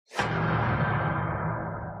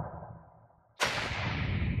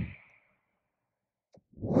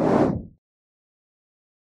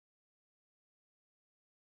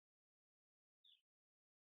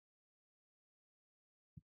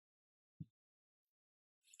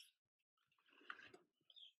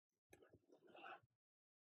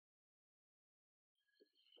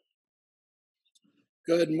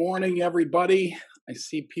Good morning, everybody. I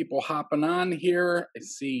see people hopping on here. I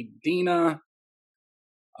see Dina.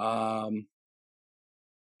 Um,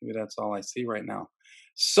 Maybe that's all I see right now.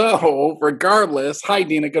 So, regardless, hi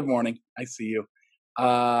Dina. Good morning. I see you.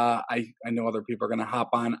 I know other people are going to hop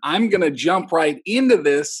on. I'm going to jump right into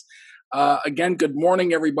this. Again, good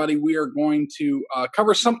morning, everybody. We are going to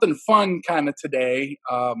cover something fun kind of today.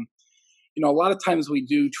 A lot of times we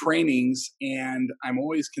do trainings, and I'm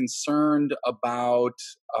always concerned about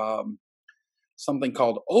something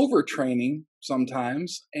called overtraining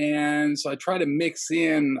sometimes. And so I try to mix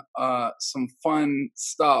in some fun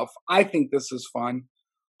stuff. I think this is fun.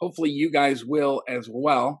 Hopefully, you guys will as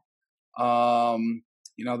well.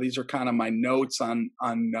 These are kind of my notes on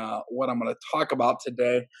what I'm going to talk about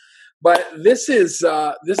today. But this is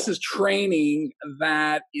training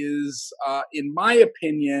that is, in my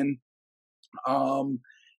opinion, um,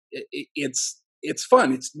 it's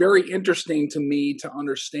fun. It's very interesting to me to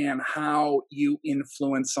understand how you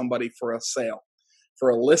influence somebody for a sale, for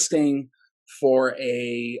a listing, for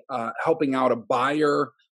a helping out a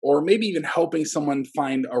buyer, or maybe even helping someone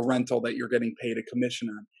find a rental that you're getting paid a commission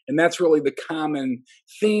on. And that's really the common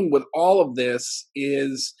theme with all of this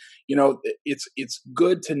is, it's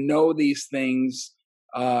good to know these things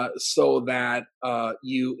so that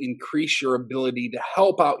you increase your ability to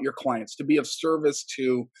help out your clients, to be of service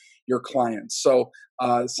to your clients. So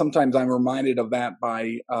sometimes I'm reminded of that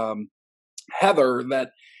by Heather,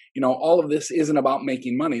 that all of this isn't about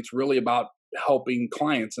making money. It's really about helping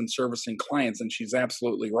clients and servicing clients, and she's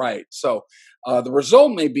absolutely right. So the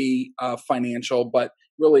result may be financial, but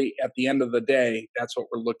really at the end of the day, that's what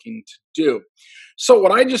we're looking to do. So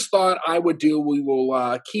what I just thought I would do, we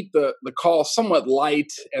will keep the call somewhat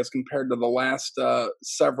light as compared to the last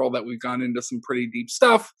several that we've gone into some pretty deep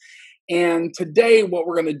stuff. And today what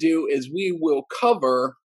we're going to do is we will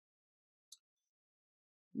cover,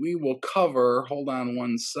 hold on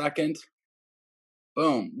one second.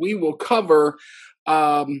 Boom. We will cover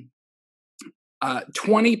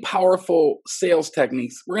 20 powerful sales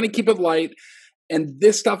techniques. We're going to keep it light, and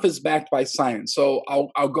this stuff is backed by science. So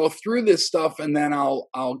I'll go through this stuff, and then I'll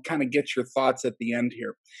kind of get your thoughts at the end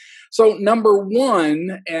here. So number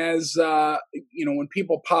one, as when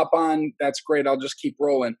people pop on, that's great. I'll just keep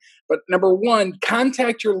rolling. But number one,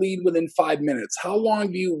 contact your lead within 5 minutes. How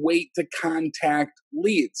long do you wait to contact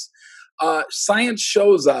leads? Science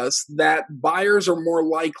shows us that buyers are more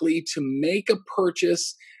likely to make a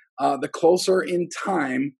purchase the closer in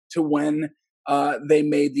time to when they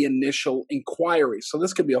made the initial inquiry. So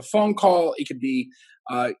this could be a phone call. It could be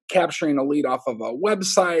capturing a lead off of a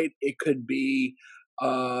website. It could be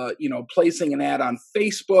placing an ad on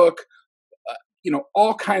Facebook.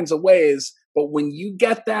 All kinds of ways. But when you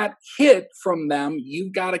get that hit from them,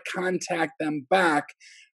 you've got to contact them back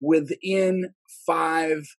within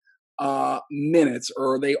 5 minutes,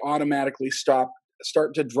 or they automatically start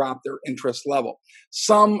to drop their interest level.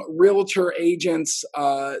 Some realtor agents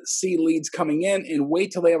see leads coming in and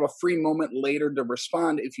wait till they have a free moment later to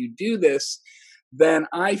respond. If you do this, then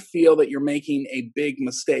I feel that you're making a big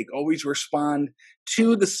mistake. Always respond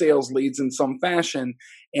to the sales leads in some fashion.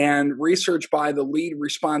 And research by the Lead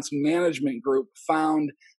Response Management Group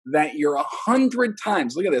found that you're 100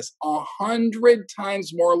 times, look at this, 100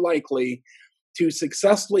 times more likely to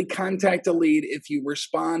successfully contact a lead if you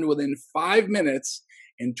respond within 5 minutes,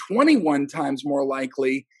 and 21 times more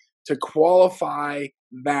likely to qualify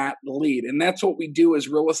that lead. And that's what we do as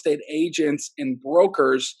real estate agents and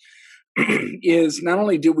brokers is not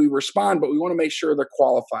only do we respond, but we want to make sure they're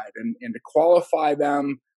qualified, and to qualify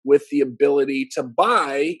them with the ability to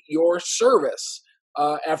buy your service.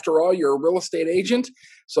 After all, you're a real estate agent,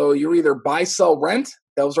 so you're either buy, sell, rent.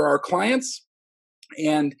 Those are our clients.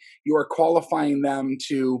 And you are qualifying them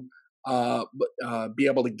to be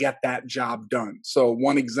able to get that job done. So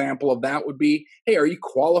one example of that would be, hey, are you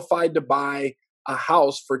qualified to buy a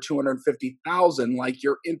house for $250,000 like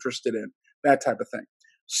you're interested in? That type of thing.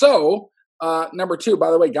 So number two, by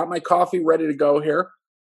the way, got my coffee ready to go here.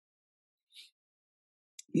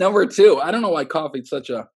 Number two, I don't know why coffee is such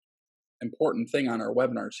a important thing on our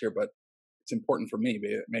webinars here, but it's important for me.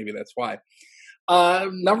 Maybe that's why.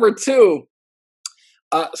 Number two.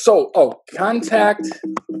 Contact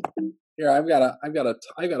here. I've got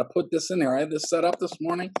to put this in there. I had this set up this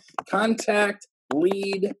morning. Contact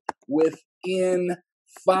lead within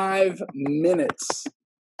 5 minutes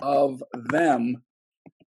of them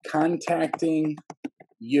contacting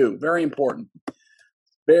you. Very important.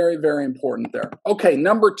 Very, very important there. Okay,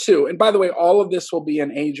 number two. And by the way, all of this will be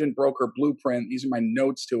an agent broker blueprint. These are my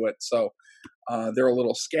notes to it. So they're a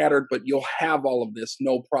little scattered, but you'll have all of this,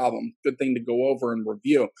 no problem. Good thing to go over and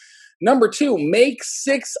review. Number two, make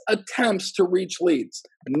 6 attempts to reach leads.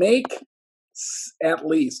 Make at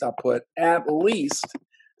least, I'll put at least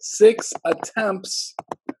 6 attempts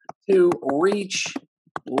to reach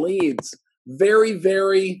leads. Very,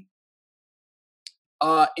 very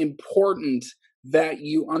important that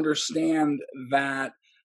you understand that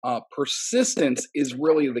persistence is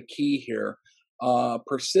really the key here.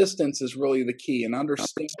 Persistence is really the key, and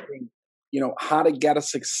understanding, how to get a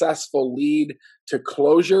successful lead to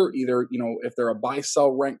closure. Either, if they're a buy,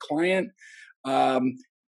 sell, rent client, um,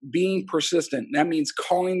 being persistent. That means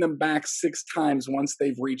calling them back 6 times once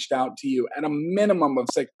they've reached out to you, at a minimum of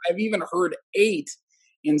 6. I've even heard 8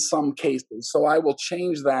 in some cases. So I will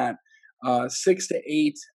change that. 6 to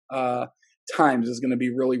 8 times is going to be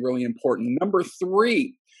really, really important. Number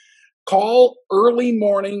 3, call early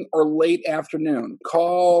morning or late afternoon.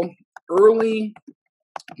 Call early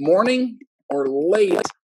morning or late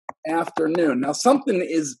afternoon. Now, something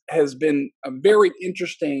has been very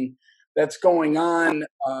interesting that's going on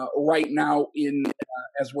right now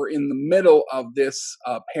as we're in the middle of this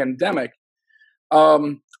pandemic.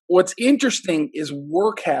 What's interesting is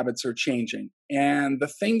work habits are changing. And the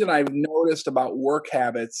thing that I've noticed about work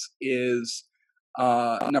habits is,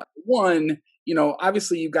 number one,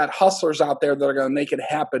 obviously you've got hustlers out there that are going to make it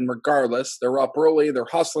happen regardless. They're up early, they're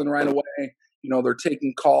hustling right away, they're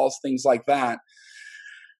taking calls, things like that.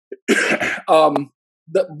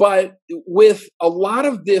 But with a lot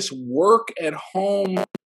of this work at home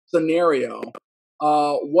scenario,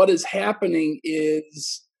 what is happening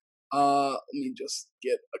is, let me just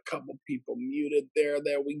get a couple people muted there.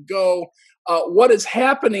 There we go. What is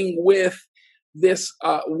happening with this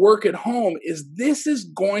work at home is this is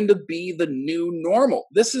going to be the new normal.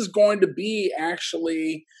 This is going to be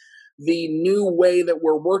actually the new way that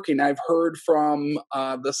we're working. I've heard from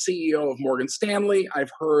the CEO of Morgan Stanley.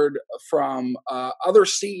 I've heard from other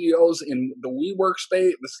CEOs in the WeWork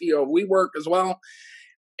space, the CEO of WeWork as well.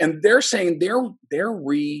 And they're saying they're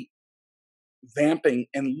revamping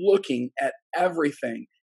and looking at everything.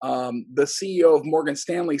 The CEO of Morgan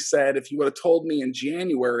Stanley said, if you would have told me in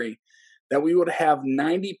January that we would have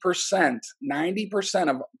 90%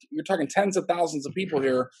 of, you're talking tens of thousands of people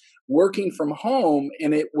here working from home,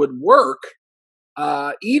 and it would work,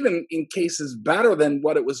 even in cases better than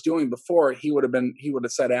what it was doing before, he would have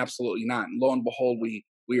said absolutely not. And lo and behold, we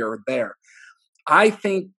are there. I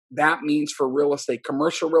think that means for real estate,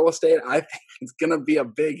 commercial real estate, I think it's going to be a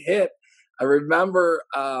big hit. I remember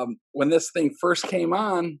when this thing first came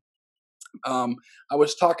on, I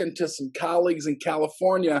was talking to some colleagues in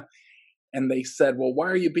California, and they said, well, why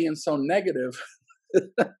are you being so negative?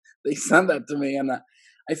 They sent that to me. And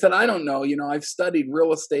I said, I don't know. I've studied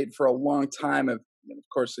real estate for a long time. Of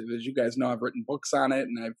course, as you guys know, I've written books on it,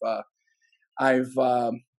 and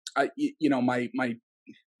my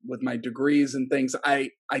with my degrees and things, I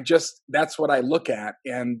just, that's what I look at.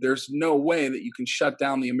 And there's no way that you can shut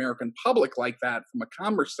down the American public like that from a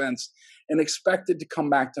commerce sense and expect it to come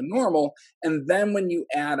back to normal. And then when you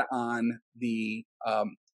add on the,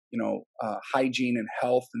 hygiene and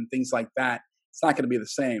health and things like that, it's not going to be the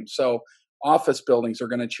same. So office buildings are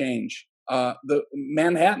going to change. The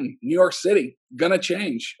Manhattan, New York City, going to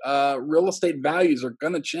change. Real estate values are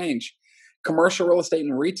going to change. Commercial real estate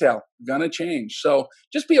and retail gonna change. So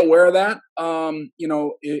just be aware of that.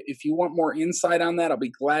 If you want more insight on that, I'll be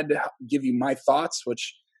glad to give you my thoughts,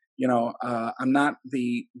 which, I'm not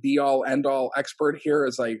the be all end all expert here,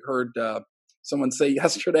 as I heard someone say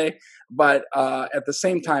yesterday, but at the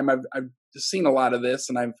same time, I've seen a lot of this,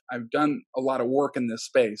 and I've done a lot of work in this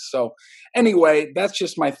space. So anyway, that's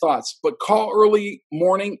just my thoughts. But call early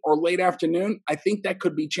morning or late afternoon, I think that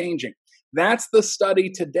could be changing. That's the study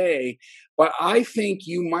today, but I think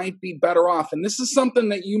you might be better off. And this is something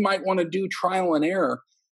that you might want to do trial and error,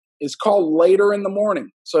 is call later in the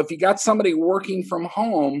morning. So if you got somebody working from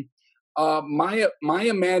home, my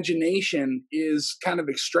imagination is kind of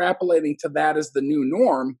extrapolating to that as the new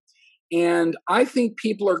norm. And I think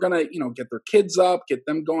people are going to, get their kids up, get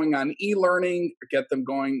them going on e-learning, get them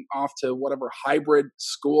going off to whatever hybrid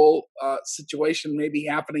school situation may be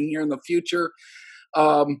happening here in the future.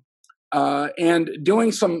 And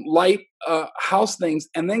doing some light house things,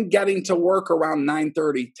 and then getting to work around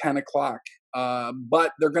 9:30, 10 o'clock.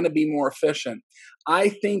 But they're going to be more efficient. I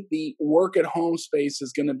think the work at home space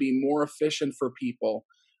is going to be more efficient for people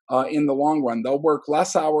in the long run. They'll work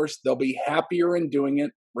less hours. They'll be happier in doing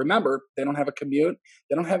it. Remember, they don't have a commute.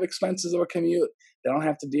 They don't have expenses of a commute. They don't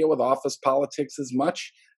have to deal with office politics as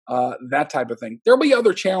much, that type of thing. There'll be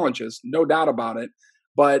other challenges, no doubt about it,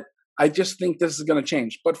 but I just think this is going to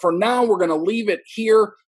change. But for now, we're going to leave it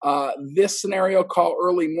here. This scenario, call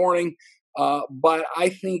early morning. But I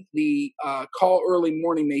think the call early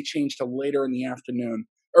morning may change to later in the afternoon.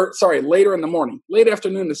 Or sorry, later in the morning. Late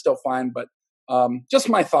afternoon is still fine, but just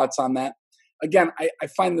my thoughts on that. Again, I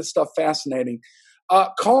find this stuff fascinating.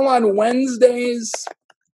 Call on Wednesdays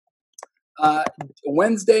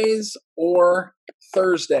or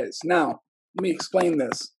Thursdays. Now, let me explain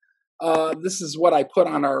this. This is what I put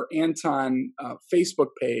on our Anton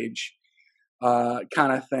Facebook page,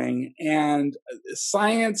 kind of thing. And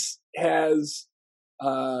science has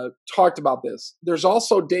talked about this. There's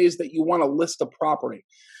also days that you want to list a property.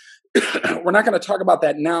 We're not going to talk about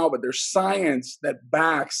that now, but there's science that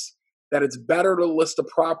backs that it's better to list a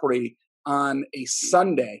property on a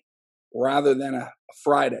Sunday rather than a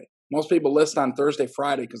Friday. Most people list on Thursday,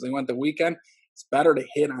 Friday because they went the weekend. It's better to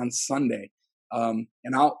hit on Sunday. And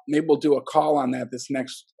maybe we'll do a call on that this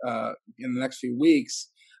next in the next few weeks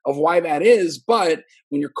of why that is. But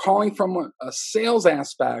when you're calling from a sales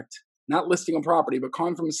aspect, not listing a property, but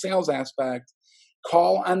calling from a sales aspect,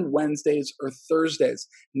 call on Wednesdays or Thursdays.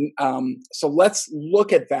 So let's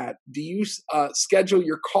look at that. Do you schedule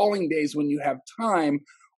your calling days when you have time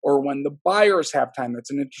or when the buyers have time?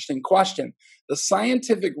 That's an interesting question. The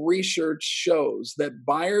scientific research shows that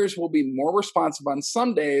buyers will be more responsive on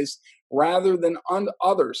some days rather than on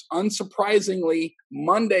others. Unsurprisingly,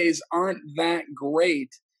 Mondays aren't that great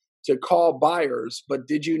to call buyers, but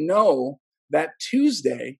did you know that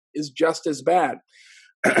Tuesday is just as bad?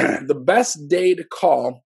 The best day to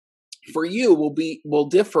call for you will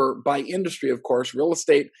differ by industry, of course. Real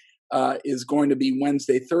estate is going to be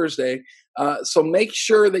Wednesday, Thursday. So make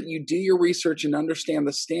sure that you do your research and understand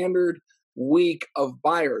the standard week of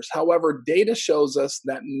buyers. However, data shows us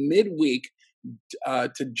that midweek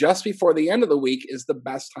to just before the end of the week is the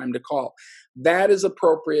best time to call. That is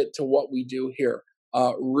appropriate to what we do here.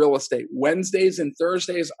 Real estate. Wednesdays and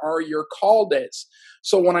Thursdays are your call days.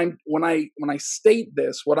 So when I state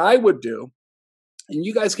this, what I would do, and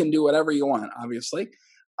you guys can do whatever you want, obviously,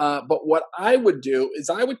 but what I would do is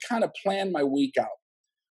I would kind of plan my week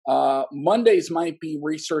out. Mondays might be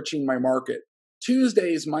researching my market.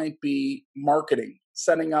 Tuesdays might be marketing,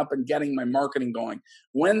 setting up and getting my marketing going.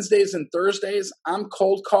 Wednesdays and Thursdays, I'm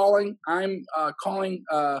cold calling. I'm calling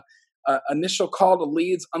initial call to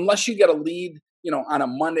leads, unless you get a lead on a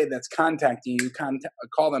Monday that's contacting you,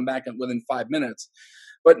 call them back within 5 minutes.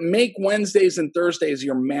 But make Wednesdays and Thursdays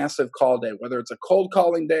your massive call day, whether it's a cold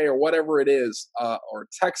calling day or whatever it is, or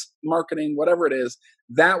text marketing, whatever it is.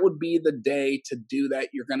 That would be the day to do that.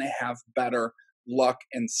 You're going to have better luck,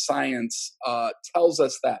 and science tells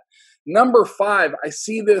us that. Number 5, I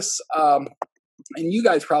see this, and you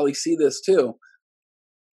guys probably see this too.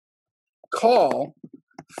 Call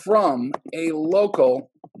from a local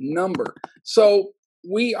number. So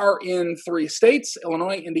we are in 3 states,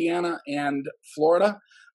 Illinois, Indiana, and Florida.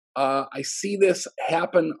 I see this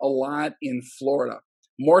happen a lot in Florida,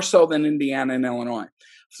 more so than Indiana and Illinois.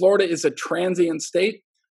 Florida is a transient state,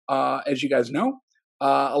 as you guys know.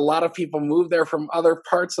 A lot of people move there from other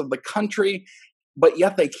parts of the country, but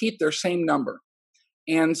yet they keep their same number.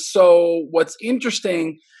 And so what's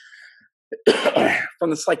interesting from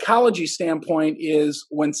the psychology standpoint is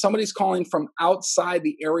when somebody's calling from outside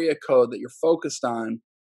the area code that you're focused on,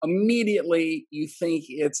 immediately you think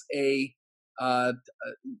it's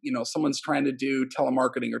someone's trying to do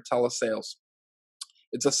telemarketing or telesales.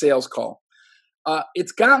 It's a sales call.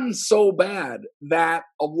 It's gotten so bad that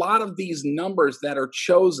a lot of these numbers that are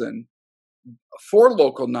chosen for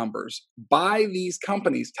local numbers by these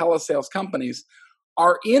companies, telesales companies,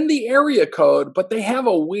 are in the area code, but they have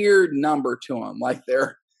a weird number to them. Like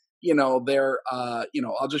I'll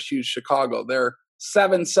just use Chicago. They're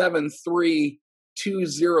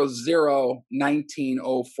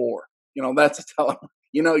 773-200-1904. That's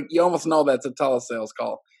you almost know that's a telesales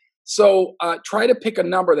call. So try to pick a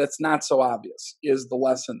number that's not so obvious is the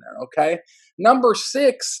lesson there, okay? Number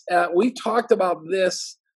 6, we talked about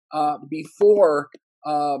this before,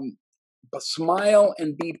 smile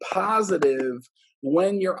and be positive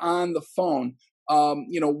when you're on the phone.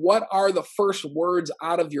 What are the first words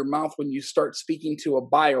out of your mouth when you start speaking to a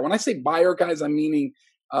buyer? When I say buyer, guys, I'm meaning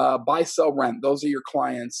buy, sell, rent. Those are your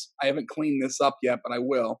clients. I haven't cleaned this up yet, but I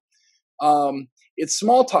will. It's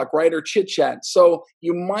small talk, right, or chit chat. So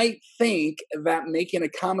you might think that making a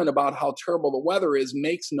comment about how terrible the weather is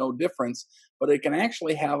makes no difference, but it can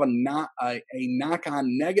actually have a knock-on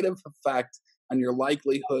negative effect on your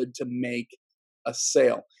likelihood to make a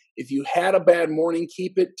sale. If you had a bad morning,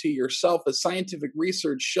 keep it to yourself, as scientific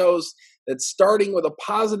research shows that starting with a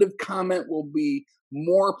positive comment will be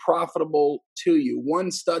more profitable to you.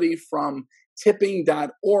 One study from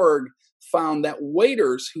tipping.org found that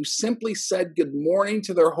waiters who simply said good morning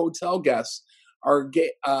to their hotel guests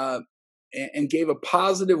and gave a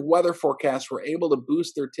positive weather forecast were able to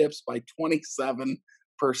boost their tips by 27%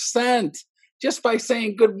 just by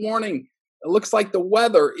saying good morning. It looks like the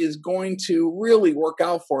weather is going to really work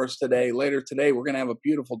out for us today. Later today, we're going to have a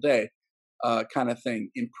beautiful day, kind of thing.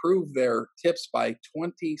 Improve their tips by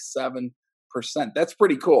 27%. That's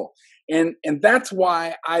pretty cool. And that's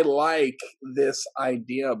why I like this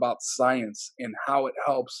idea about science and how it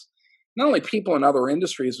helps not only people in other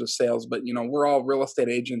industries with sales, but we're all real estate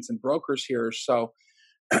agents and brokers here. So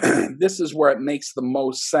this is where it makes the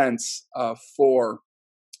most sense for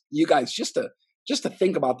you guys just to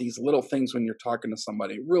think about these little things when you're talking to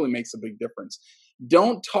somebody. It really makes a big difference.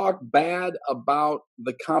 Don't talk bad about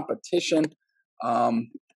the competition.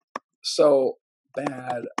 So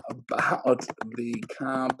bad about the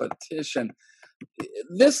competition.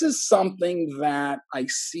 This is something that I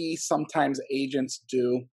see sometimes agents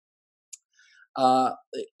do.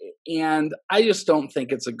 And I just don't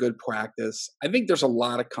think it's a good practice. I think there's a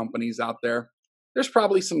lot of companies out there. There's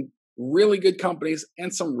probably some really good companies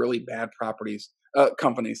and some really bad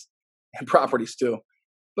companies and properties too.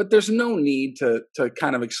 But there's no need to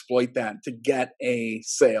kind of exploit that to get a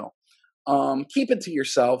sale. Keep it to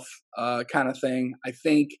yourself, kind of thing. I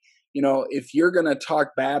think, if you're going to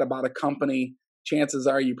talk bad about a company, chances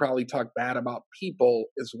are you probably talk bad about people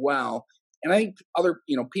as well. And I think other,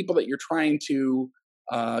 people that you're trying to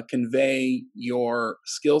convey your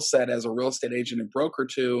skill set as a real estate agent and broker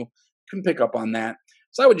to can pick up on that.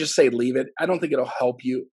 So I would just say leave it. I don't think it'll help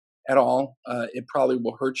you at all. It probably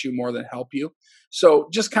will hurt you more than help you. So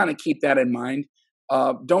just kind of keep that in mind.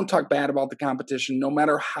 Don't talk bad about the competition, no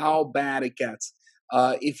matter how bad it gets.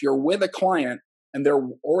 If you're with a client and they're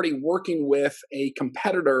already working with a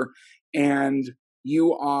competitor and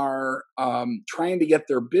you are trying to get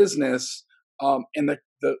their business, and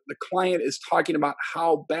the client is talking about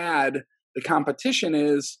how bad the competition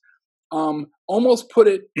is, almost put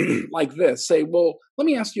it like this. Say, well, let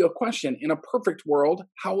me ask you a question. In a perfect world,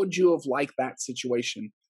 how would you have liked that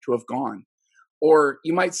situation to have gone? Or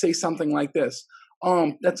you might say something like this.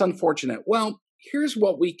 That's unfortunate. Well, here's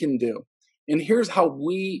what we can do. And here's how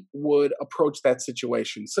we would approach that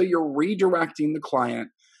situation. So you're redirecting the client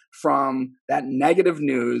from that negative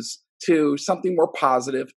news to something more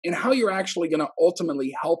positive and how you're actually going to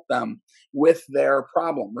ultimately help them with their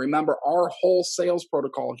problem. Remember, our whole sales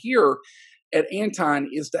protocol here at Anton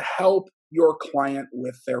is to help your client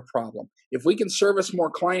with their problem. If we can service more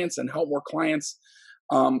clients and help more clients,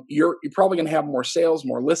 you're probably going to have more sales,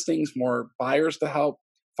 more listings, more buyers to help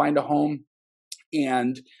find a home,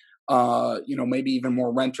 and maybe even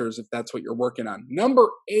more renters if that's what you're working on. Number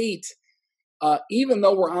 8, even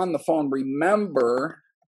though we're on the phone, remember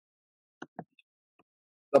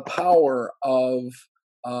the power of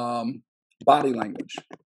body language.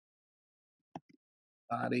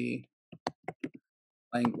 Body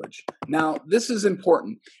language. Now, this is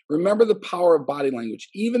important. Remember the power of body language.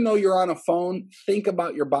 Even though you're on a phone, think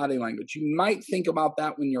about your body language. You might think about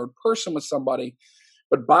that when you're in person with somebody,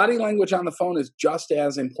 but body language on the phone is just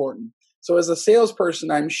as important. So as a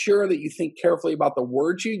salesperson, I'm sure that you think carefully about the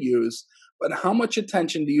words you use, but how much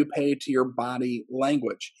attention do you pay to your body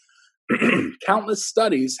language? Countless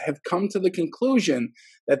studies have come to the conclusion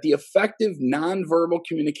that the effective nonverbal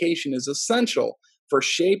communication is essential for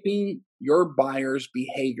shaping your buyer's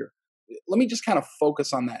behavior. Let me just kind of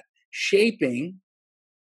focus on that. Shaping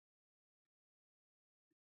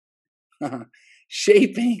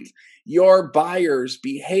your buyer's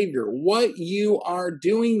behavior. What you are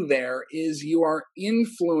doing there is you are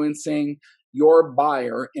influencing your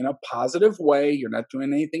buyer in a positive way. You're not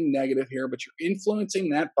doing anything negative here, but you're influencing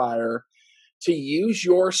that buyer to use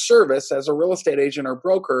your service as a real estate agent or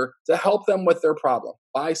broker to help them with their problem,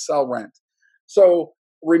 buy, sell, rent. So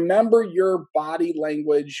remember your body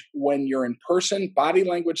language when you're in person. Body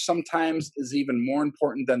language sometimes is even more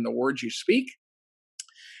important than the words you speak.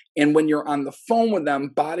 And when you're on the phone with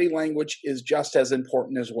them, body language is just as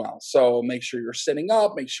important as well. So make sure you're sitting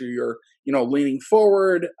up, make sure you're, leaning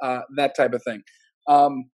forward, that type of thing.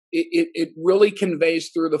 It really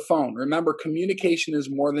conveys through the phone. Remember, communication is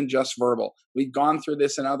more than just verbal. We've gone through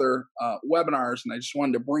this in other webinars, and I just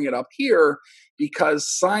wanted to bring it up here because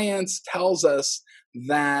science tells us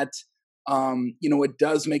that it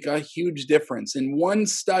does make a huge difference. In one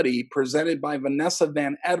study presented by Vanessa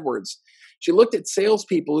Van Edwards, She looked at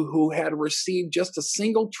salespeople who had received just a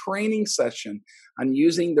single training session on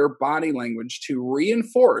using their body language to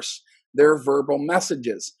reinforce their verbal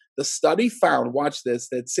messages. The study found, watch this,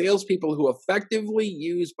 that salespeople who effectively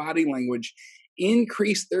use body language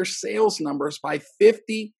increased their sales numbers by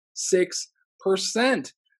 56%.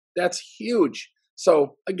 That's huge.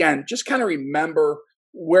 So again, just kind of remember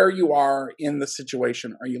where you are in the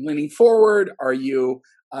situation. Are you leaning forward? Are you,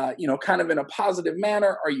 kind of in a positive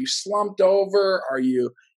manner? Are you slumped over? Are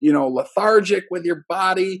you, lethargic with your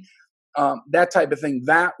body? That type of thing.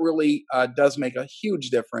 That really does make a huge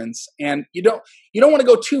difference. And you don't want to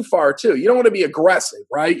go too far too. You don't want to be aggressive,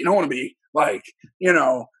 right? You don't want to be like,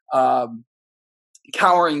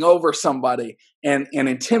 cowering over somebody and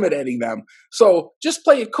intimidating them. So just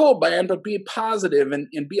play it cool, man, but be positive and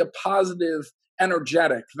be a positive,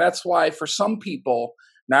 energetic. That's why for some people,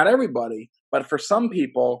 not everybody, but for some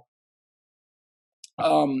people,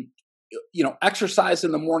 exercise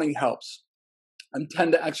in the morning helps. I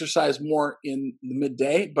tend to exercise more in the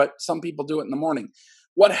midday, but some people do it in the morning.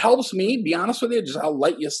 What helps me, be honest with you, just I'll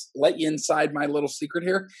let you inside my little secret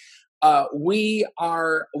here. We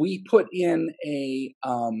put in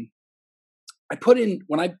I put in,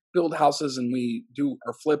 when I build houses and we do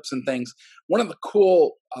our flips and things, one of the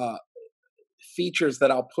cool features that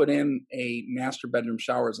I'll put in a master bedroom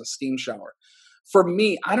shower is a steam shower. For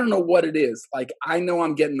me, I don't know what it is. Like, I know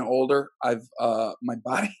I'm getting older. My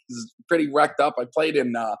body is pretty wrecked up. I played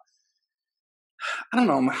in, I don't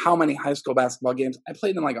know how many high school basketball games. I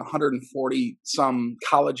played in like 140 some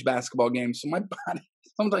college basketball games. So my body,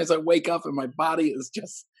 sometimes I wake up and my body is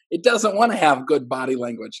just, it doesn't want to have good body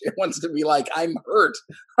language. It wants to be like, I'm hurt.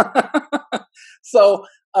 So,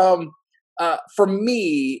 for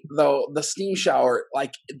me though, the steam shower,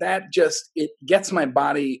 like that it gets my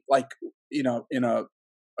body like, in a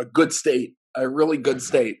good state, a really good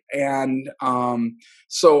state. And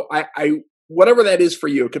so I whatever that is for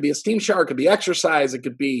you, it could be a steam shower, it could be exercise, it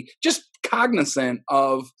could be just cognizant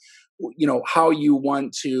of, how you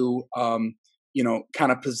want to,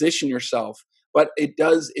 kind of position yourself. But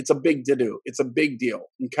it's a big to-do. It's a big deal.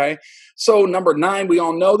 Okay. So number 9, we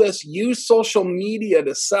all know this, use social media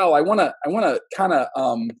to sell. I want to kind of,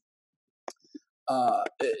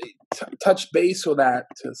 touch base with that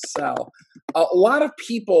to sell. A lot of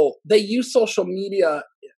people, they use social media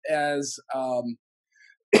as a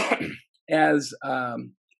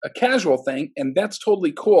casual thing, and that's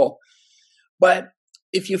totally cool. But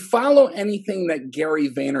if you follow anything that Gary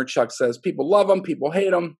Vaynerchuk says, people love him, people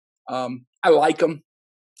hate him. I like him,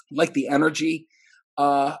 like the energy.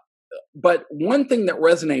 But one thing that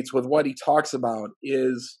resonates with what he talks about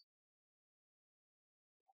is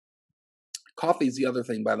coffee is the other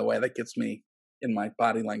thing, by the way, that gets me in my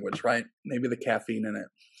body language, right? Maybe the caffeine in it.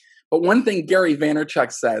 But one thing Gary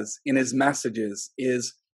Vaynerchuk says in his messages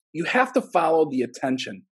is you have to follow the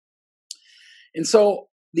attention. And so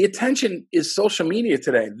the attention is social media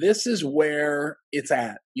today. This is where it's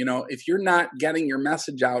at. If you're not getting your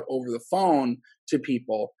message out over the phone to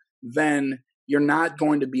people, then you're not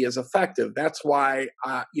going to be as effective. That's why,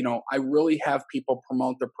 I really have people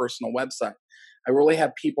promote their personal website. I really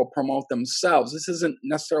have people promote themselves. This isn't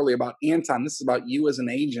necessarily about Anton. This is about you as an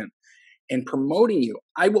agent and promoting you.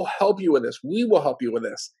 I will help you with this. We will help you with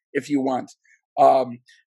this if you want.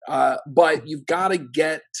 But you've got to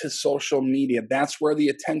get to social media. That's where the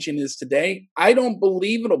attention is today. I don't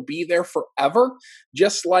believe it'll be there forever.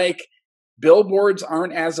 Just like billboards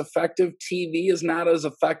aren't as effective, TV is not as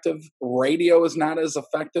effective, radio is not as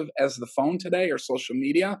effective as the phone today or social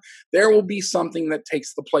media. There will be something that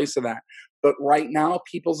takes the place of that. But right now,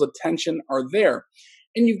 people's attention are there.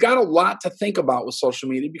 And you've got a lot to think about with social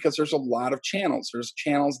media because there's a lot of channels. There's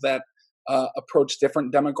channels that approach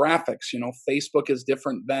different demographics. Facebook is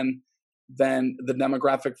different than the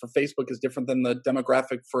demographic for Facebook is different than the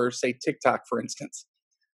demographic for, say, TikTok, for instance.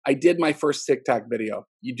 I did my first TikTok video.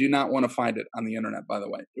 You do not want to find it on the internet, by the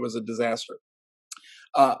way. It was a disaster.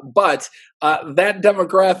 But that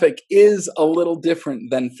demographic is a little different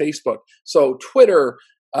than Facebook. So Twitter,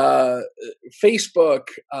 Facebook,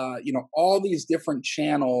 all these different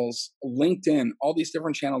channels, LinkedIn, all these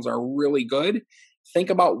different channels are really good. Think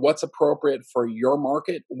about what's appropriate for your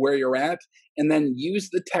market, where you're at, and then use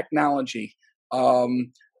the technology.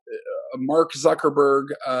 Mark Zuckerberg,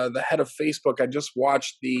 the head of Facebook, I just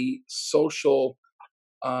watched the Social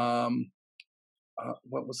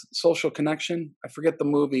Connection? I forget the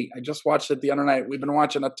movie. I just watched it the other night. We've been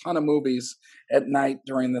watching a ton of movies at night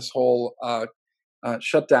during this whole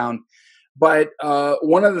shutdown. But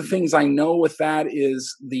one of the things I know with that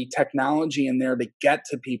is the technology in there to get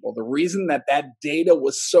to people. The reason that data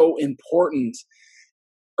was so important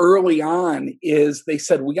early on is they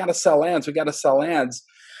said, we got to sell ads. We got to sell ads.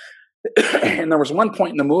 And there was one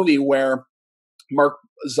point in the movie where Mark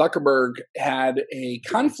Zuckerberg had a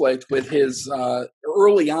conflict with his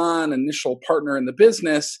early on initial partner in the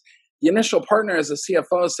business. The initial partner as a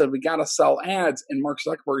CFO said, we got to sell ads. And Mark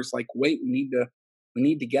Zuckerberg's like, wait, we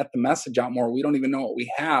need to get the message out more. We don't even know what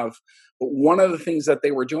we have. But one of the things that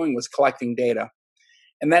they were doing was collecting data.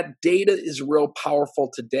 And that data is real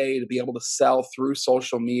powerful today to be able to sell through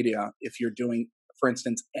social media. If you're doing, for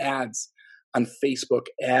instance, ads on Facebook,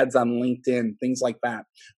 ads on LinkedIn, things like that.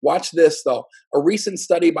 Watch this though. A recent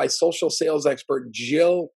study by social sales expert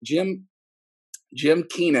Jim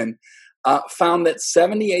Keenan found that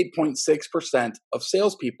 78.6% of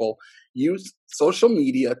salespeople use social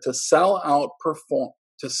media to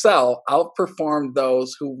outperform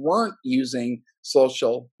those who weren't using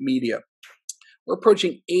social media. We're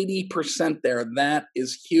approaching 80% there. That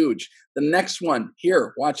is huge. The next one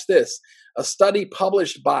here, watch this. A study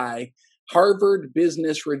published by Harvard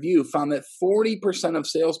Business Review found that 40% of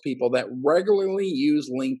salespeople that regularly use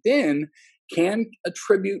LinkedIn can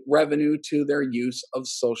attribute revenue to their use of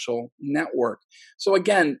social network. So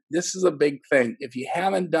again, this is a big thing. If you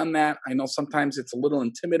haven't done that, I know sometimes it's a little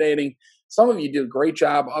intimidating. Some of you do a great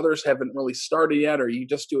job. Others haven't really started yet, or you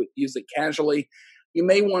just use it casually. You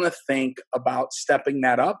may want to think about stepping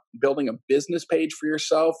that up, building a business page for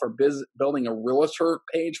yourself, or building a realtor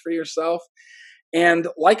page for yourself. And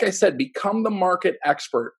like I said, become the market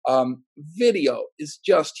expert. Video is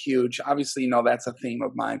just huge. Obviously, that's a theme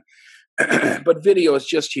of mine. But video is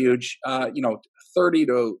just huge. 30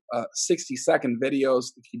 to 60-second videos,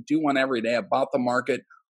 if you do one every day about the market,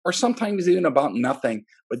 or sometimes even about nothing,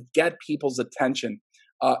 but get people's attention.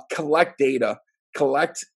 Collect data,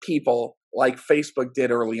 collect people like Facebook did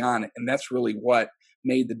early on. And that's really what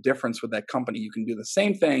made the difference with that company. You can do the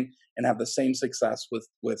same thing and have the same success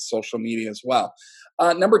with social media as well.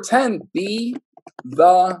 Number 10, be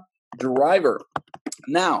the driver.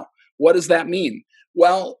 Now, what does that mean?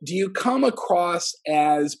 Well, do you come across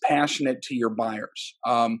as passionate to your buyers?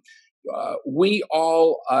 We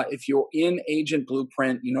all, if you're in Agent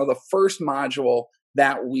Blueprint, the first module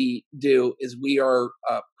that we do is we are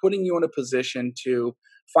putting you in a position to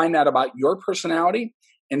find out about your personality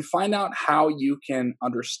and find out how you can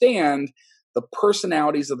understand the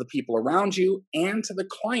personalities of the people around you and to the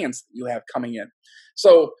clients that you have coming in.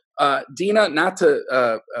 So, Dina, not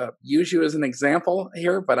to use you as an example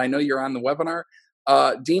here, but I know you're on the webinar.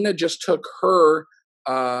 Dina just took her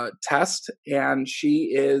test and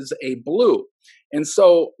she is a blue. And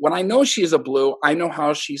so when I know she's a blue, I know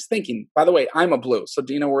how she's thinking. By the way, I'm a blue. So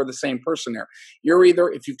Dina, we're the same person there. You're either,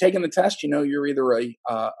 if you've taken the test, you're either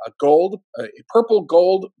a gold, a purple,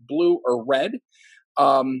 gold, blue, or red.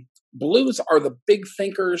 Blues are the big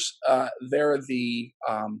thinkers. They're the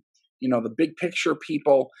big picture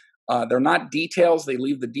people. They're not details. They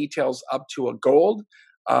leave the details up to a gold.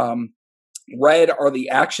 Red are the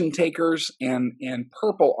action takers, and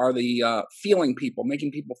purple are the feeling people,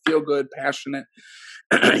 making people feel good, passionate.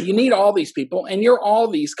 You need all these people, and you're all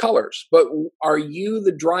these colors. But are you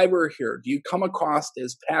the driver here? Do you come across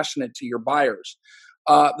as passionate to your buyers?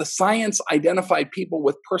 The science identified people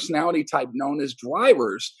with personality type known as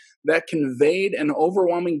drivers that conveyed an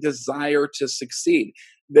overwhelming desire to succeed.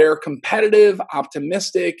 They're competitive,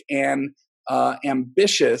 optimistic, and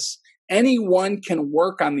ambitious. Anyone can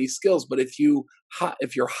work on these skills, but if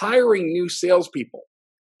you're hiring new salespeople,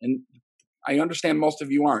 and I understand most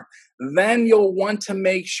of you aren't, then you'll want to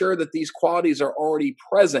make sure that these qualities are already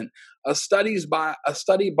present. A study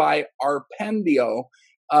by Arpendio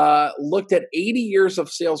looked at 80 years of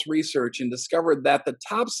sales research and discovered that the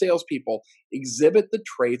top salespeople exhibit the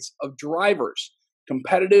traits of drivers: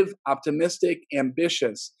 competitive, optimistic,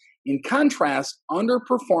 ambitious. In contrast,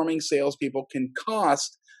 underperforming salespeople can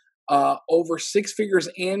cost over 6 figures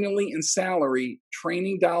annually in salary,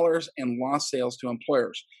 training dollars, and lost sales to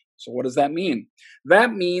employers. So what does that mean?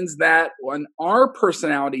 That means that on our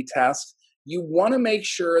personality test, you want to make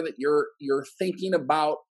sure that you're thinking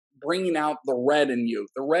about bringing out the red in you.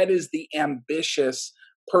 The red is the ambitious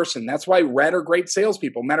person. That's why red are great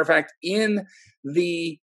salespeople. Matter of fact, in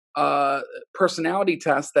the personality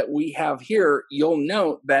test that we have here, you'll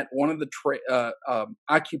note that one of the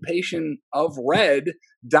occupation of red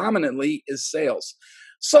dominantly is sales.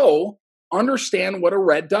 So understand what a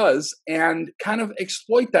red does and kind of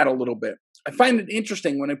exploit that a little bit. I find it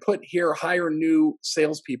interesting when I put here hire new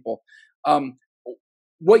salespeople.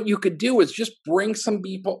 What you could do is just bring some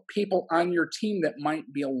people on your team that might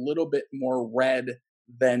be a little bit more red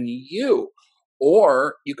than you.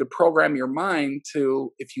 Or you could program your mind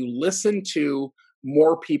to, if you listen to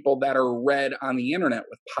more people that are read on the internet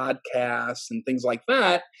with podcasts and things like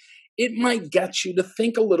that, it might get you to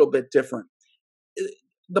think a little bit different.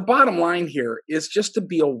 The bottom line here is just to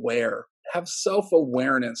be aware, have self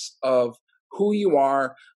awareness of who you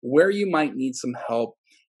are, where you might need some help,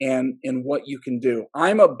 and what you can do.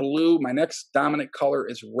 I'm a blue. My next dominant color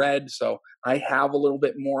is red, so I have a little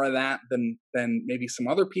bit more of that than maybe some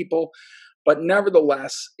other people. But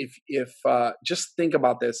nevertheless, if just think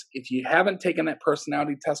about this. If you haven't taken that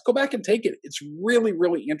personality test, go back and take it. It's really,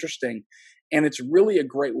 really interesting. And it's really a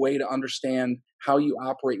great way to understand how you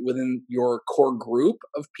operate within your core group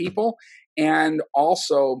of people, and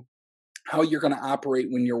also how you're going to operate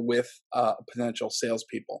when you're with potential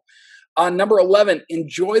salespeople. Number 11,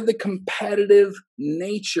 enjoy the competitive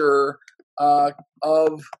nature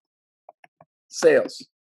of sales.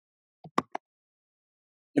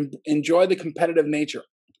 Enjoy the competitive nature.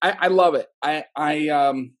 I love it.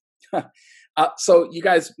 So you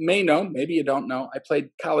guys may know, maybe you don't know, I played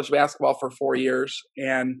college basketball for 4 years,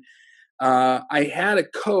 and I had a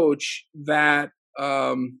coach that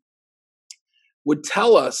would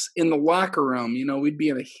tell us in the locker room, we'd be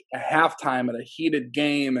in a halftime at a heated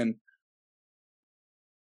game, and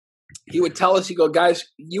he would tell us, he go, guys,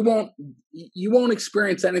 you won't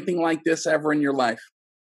experience anything like this ever in your life.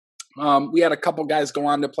 We had a couple guys go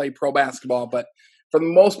on to play pro basketball, but for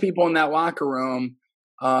most people in that locker room,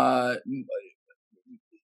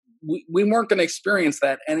 we weren't going to experience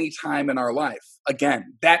that any time in our life.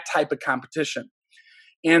 Again, that type of competition.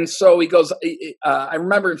 And so he goes, I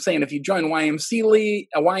remember him saying, if you join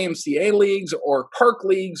YMCA leagues or park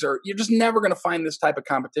leagues, or you're just never going to find this type of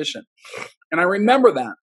competition. And I remember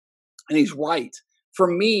that. And he's right. For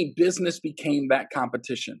me, business became that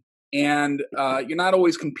competition. And you're not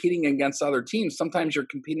always competing against other teams. Sometimes you're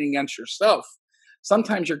competing against yourself.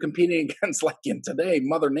 Sometimes you're competing against, like in today,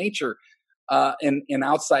 Mother Nature and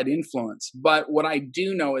outside influence. But what I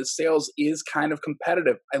do know is sales is kind of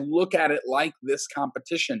competitive. I look at it like this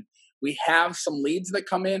competition. We have some leads that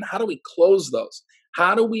come in. How do we close those?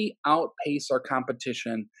 How do we outpace our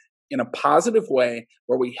competition in a positive way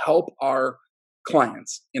where we help our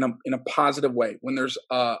clients in a positive way? When there's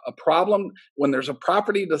a problem, when there's a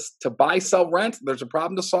property to buy, sell, rent, there's a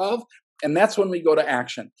problem to solve, and that's when we go to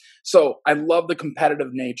action. So I love the competitive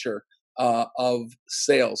nature of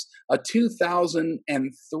sales. A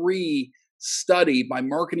 2003 study by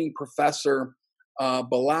marketing professor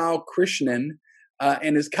Bilal Krishnan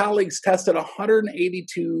and his colleagues tested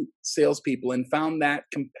 182 salespeople and found that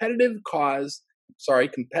competitiveness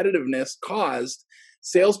caused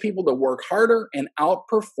salespeople to work harder and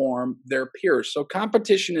outperform their peers. So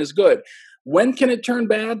competition is good. When can it turn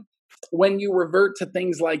bad? When you revert to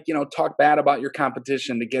things like, talk bad about your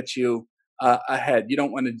competition to get you ahead. You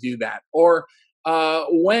don't want to do that. Or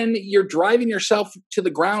when you're driving yourself to the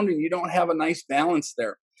ground and you don't have a nice balance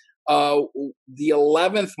there. The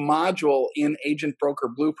 11th module in Agent Broker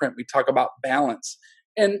Blueprint, we talk about balance.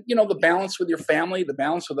 And, the balance with your family, the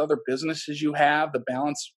balance with other businesses you have, the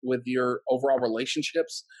balance with your overall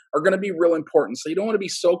relationships are going to be real important. So you don't want to be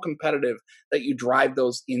so competitive that you drive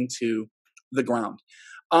those into the ground.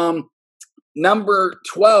 Number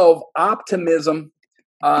 12, optimism.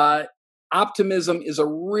 Optimism is a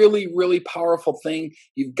really, really powerful thing.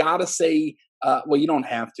 You've got to say, well, you don't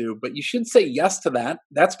have to, but you should say yes to that.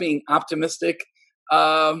 That's being optimistic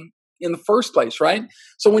in the first place, right?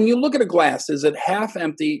 So when you look at a glass, is it half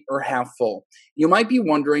empty or half full? You might be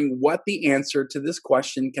wondering what the answer to this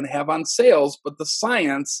question can have on sales, but the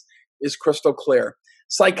science is crystal clear.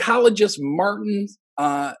 Psychologist Martin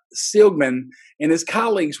Seligman and his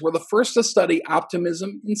colleagues were the first to study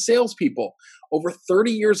optimism in salespeople. Over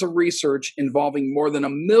 30 years of research involving more than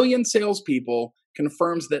 1 million salespeople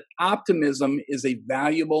confirms that optimism is a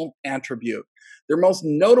valuable attribute. Their most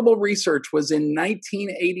notable research was in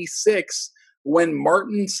 1986 when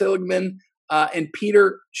Martin Seligman and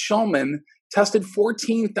Peter Schulman tested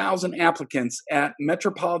 14,000 applicants at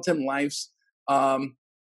Metropolitan Life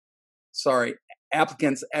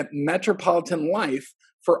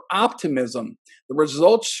for optimism. The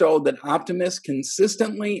results showed that optimists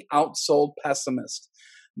consistently outsold pessimists.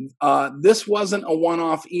 This wasn't a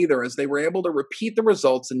one-off either, as they were able to repeat the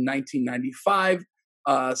results in 1995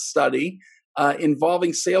 study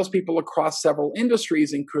involving salespeople across several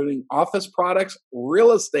industries, including office products,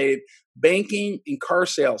 real estate, banking, and car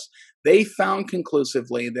sales. They found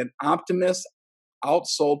conclusively that optimists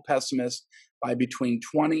outsold pessimists by between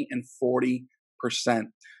 20 and 40%.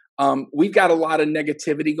 We've got a lot of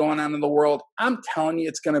negativity going on in the world. I'm telling you,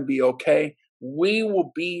 it's going to be okay. We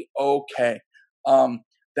will be okay.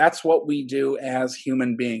 That's what we do as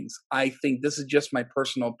human beings. I think this is just my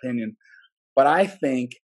personal opinion. But I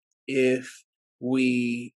think if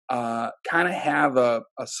we kind of have a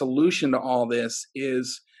solution to all this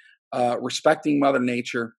is respecting Mother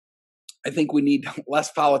Nature. I think we need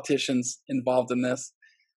less politicians involved in this.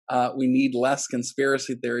 We need less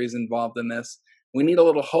conspiracy theories involved in this. We need a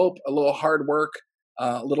little hope, a little hard work,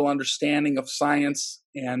 a little understanding of science,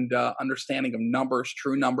 and understanding of numbers,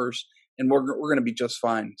 true numbers, and we're going to be just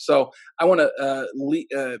fine. So I want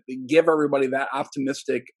to give everybody that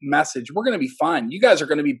optimistic message. We're going to be fine. You guys are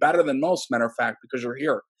going to be better than most, matter of fact, because you're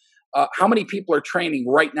here. How many people are training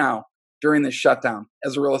right now during this shutdown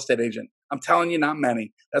as a real estate agent? I'm telling you, not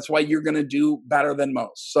many. That's why you're going to do better than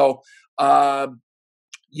most. So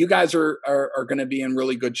you guys are going to be in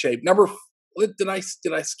really good shape. Did I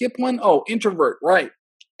skip one? Oh, introvert. Right.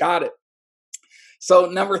 Got it. So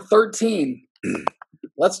number 13,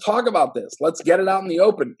 let's talk about this. Let's get it out in the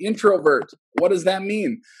open. Introvert. What does that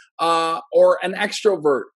mean? Or an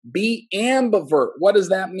extrovert. Be ambivert. What does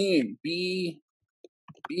that mean? Be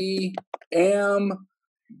ambivert.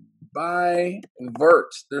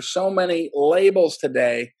 There's so many labels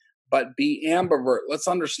today, but be ambivert. Let's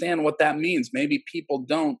understand what that means. Maybe people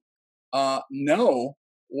don't know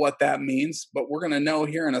what that means, but we're going to know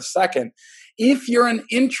here in a second. If you're an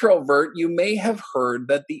introvert, you may have heard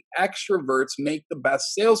that the extroverts make the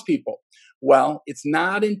best salespeople. Well, it's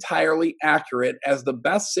not entirely accurate, as the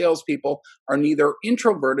best salespeople are neither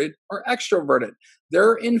introverted or extroverted.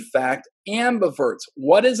 They're, in fact, ambiverts.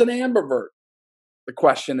 What is an ambivert? The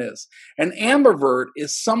question is, an ambivert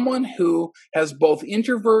is someone who has both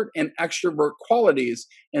introvert and extrovert qualities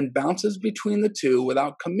and bounces between the two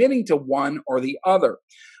without committing to one or the other.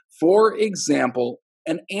 For example,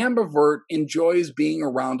 an ambivert enjoys being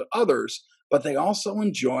around others, but they also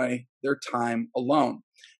enjoy their time alone.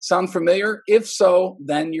 Sound familiar? If so,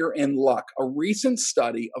 then you're in luck. A recent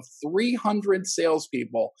study of 300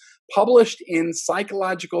 salespeople published in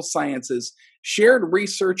Psychological Sciences shared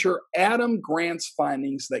researcher Adam Grant's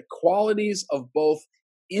findings that qualities of both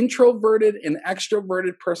introverted and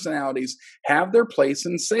extroverted personalities have their place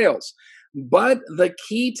in sales. But the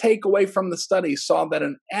key takeaway from the study saw that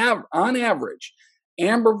on average,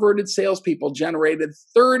 ambiverted salespeople generated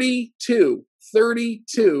 32%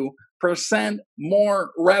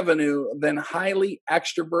 more revenue than highly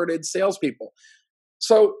extroverted salespeople.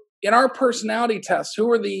 So in our personality test, who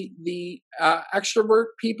are the extrovert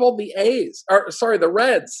people? The the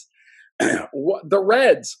Reds. The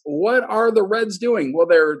Reds. What are the Reds doing? Well,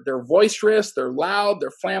 they're boisterous, they're loud,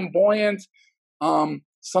 they're flamboyant.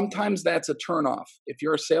 Sometimes that's a turnoff. If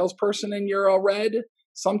you're a salesperson and you're a Red,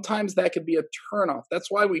 sometimes that could be a turnoff.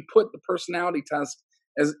 That's why we put the personality test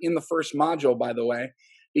as in the first module, by the way,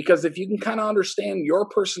 because if you can kind of understand your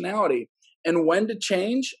personality and when to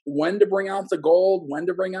change, when to bring out the gold, when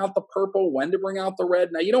to bring out the purple, when to bring out the red.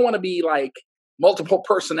 Now, you don't want to be like multiple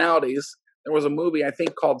personalities. There was a movie, I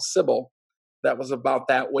think, called Sybil that was about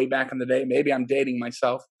that way back in the day. Maybe I'm dating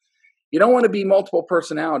myself. You don't want to be multiple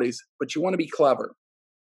personalities, but you want to be clever.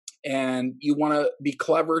 And you want to be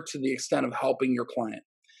clever to the extent of helping your client.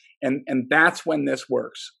 And that's when this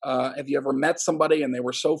works. Have you ever met somebody and they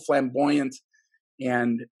were so flamboyant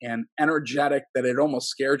and energetic that it almost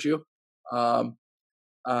scared you?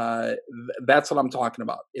 That's what I'm talking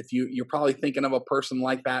about. If you're probably thinking of a person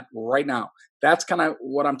like that right now. That's kind of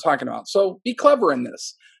what I'm talking about. So be clever in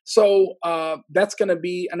this. So that's going to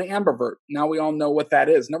be an ambivert. Now we all know what that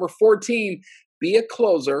is. Number 14, be a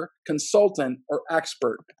closer, consultant, or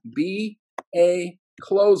expert. Be a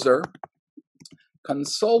closer,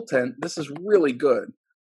 consultant. This is really good.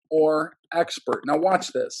 Or expert. Now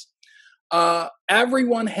watch this.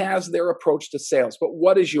 Everyone has their approach to sales, but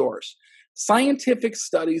what is yours? Scientific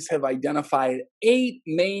studies have identified 8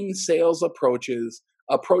 main sales approach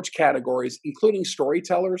categories, including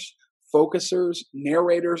storytellers, focusers,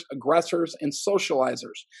 narrators, aggressors, and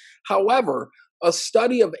socializers. However, a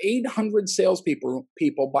study of 800 salespeople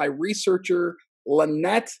by researcher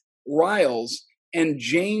Lynette Riles and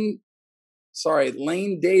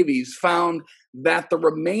Lane Davies found that the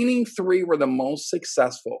remaining 3 were the most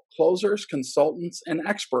successful: closers, consultants, and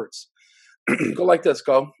experts. Go like this,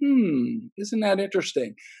 go, isn't that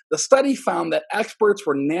interesting? The study found that experts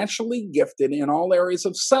were naturally gifted in all areas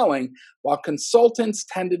of selling, while consultants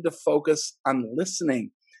tended to focus on listening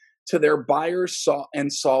to their buyers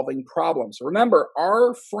and solving problems. Remember,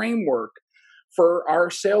 our framework for our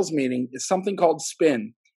sales meeting is something called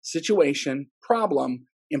SPIN: situation, problem,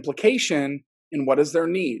 implication, and what is their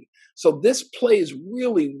need. So this plays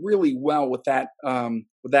really, really well with that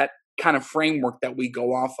kind of framework that we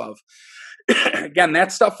go off of. Again,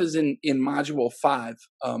 that stuff is in module 5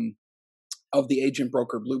 of the Agent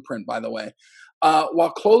Broker Blueprint, by the way.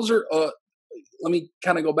 While let me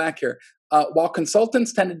kind of go back here. While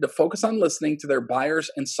consultants tended to focus on listening to their buyers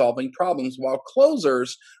and solving problems, while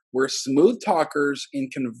closers were smooth talkers in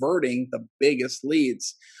converting the biggest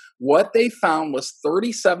leads. What they found was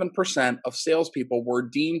 37% of salespeople were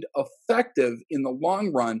deemed effective in the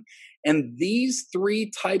long run. And these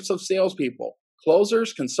three types of salespeople,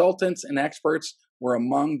 closers, consultants, and experts, were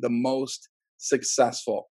among the most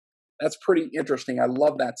successful. That's pretty interesting. I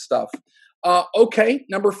love that stuff. Okay,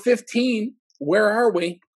 number 15. Where are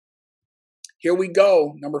we? Here we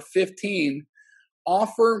go. Number 15.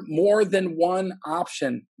 Offer more than one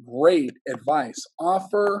option. Great advice.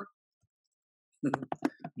 Offer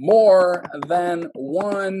more than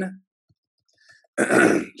one.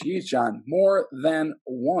 Geez, John. More than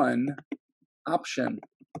one option.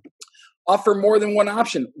 Offer more than one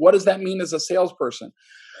option. What does that mean as a salesperson?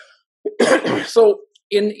 So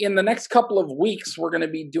in the next couple of weeks, we're going to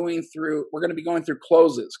be going through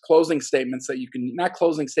closing statements that you can, not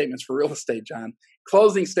closing statements for real estate, John,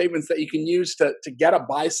 closing statements that you can use to get a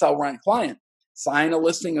buy, sell, rent client, sign a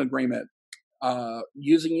listing agreement,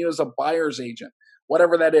 using you as a buyer's agent,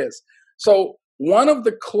 whatever that is. So one of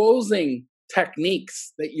the closing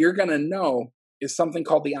techniques that you're going to know is something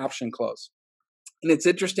called the option close. And it's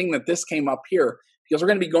interesting that this came up here because we're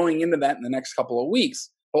going to be going into that in the next couple of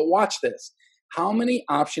weeks. But watch this. How many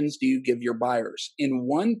options do you give your buyers? In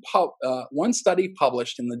one study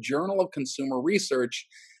published in the Journal of Consumer Research,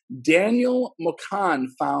 Daniel McCann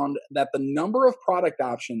found that the number of product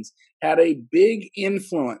options had a big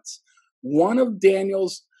influence. One of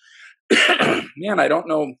Daniel's, man, I don't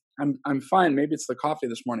know. I'm fine. Maybe it's the coffee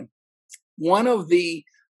this morning. One of the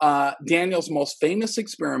Daniel's most famous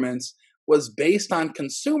experiments was based on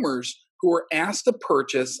consumers who were asked to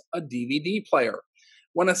purchase a DVD player.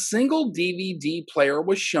 When a single DVD player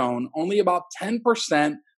was shown, only about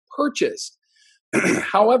 10% purchased.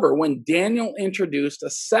 However, when Daniel introduced a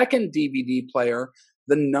second DVD player,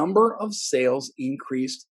 the number of sales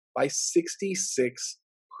increased by 66%.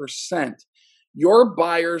 Your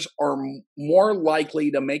buyers are more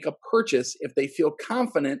likely to make a purchase if they feel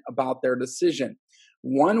confident about their decision.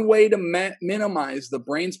 One way to minimize the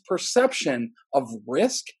brain's perception of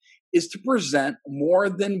risk is to present more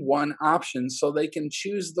than one option so they can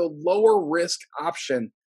choose the lower risk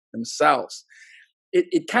option themselves.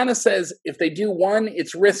 It kind of says if they do one,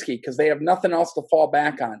 it's risky because they have nothing else to fall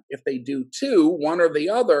back on. If they do two, one or the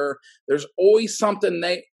other, there's always something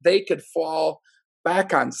they could fall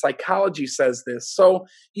back on. Psychology says this. So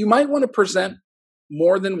you might want to present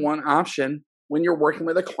more than one option when you're working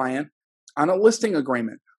with a client on a listing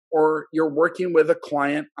agreement, or you're working with a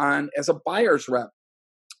client as a buyer's rep.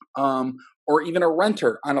 Or even a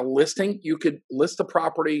renter on a listing. You could list a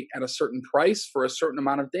property at a certain price for a certain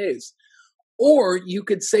amount of days. Or you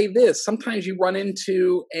could say this. Sometimes you run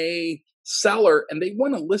into a seller and they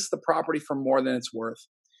want to list the property for more than it's worth.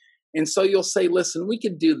 And so you'll say, listen, we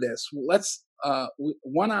could do this.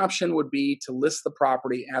 One option would be to list the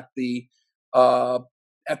property at the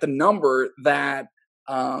number that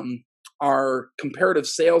our comparative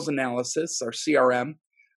sales analysis, our CRM,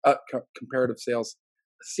 comparative sales,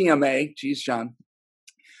 CMA, geez, John,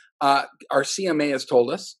 our CMA has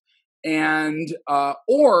told us, and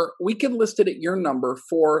or we can list it at your number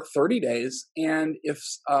for 30 days, and if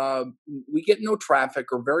we get no traffic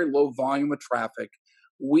or very low volume of traffic,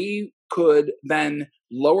 we could then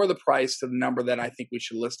lower the price to the number that I think we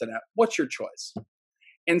should list it at. What's your choice?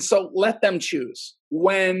 And so let them choose.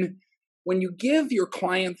 When you give your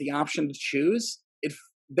client the option to choose,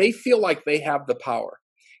 they feel like they have the power.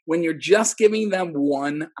 When you're just giving them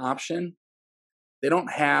one option, they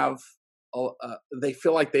don't have. They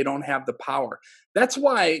feel like they don't have the power. That's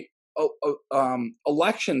why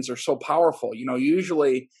elections are so powerful. You know,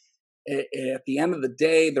 usually at the end of the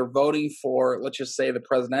day, they're voting for, let's just say, the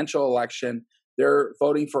presidential election. They're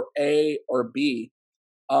voting for A or B,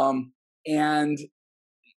 I'm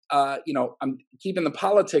keeping the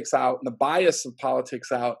politics out and the bias of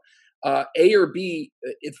politics out. A or B,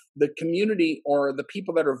 if the community or the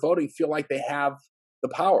people that are voting feel like they have the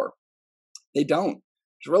power, they don't.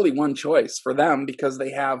 There's really one choice for them because they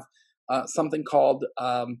have something called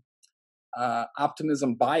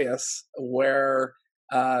optimism bias, where,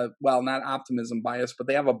 not optimism bias, but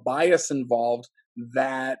they have a bias involved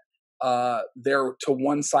that they're to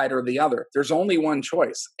one side or the other. There's only one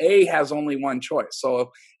choice. A has only one choice.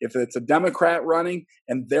 So if it's a Democrat running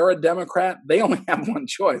and they're a Democrat, they only have one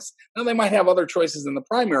choice. Now they might have other choices in the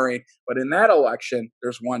primary, but in that election,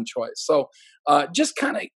 there's one choice. So just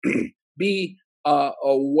kind of be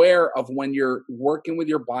aware of when you're working with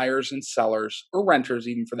your buyers and sellers, or renters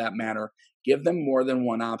even for that matter. Give them more than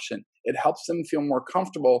one option. It helps them feel more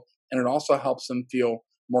comfortable and it also helps them feel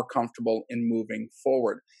more comfortable in moving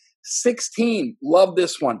forward. 16, love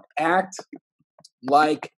this one. Act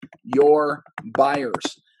like your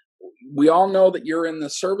buyers. We all know that you're in the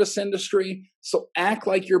service industry, so act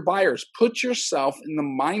like your buyers. Put yourself in the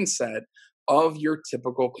mindset of your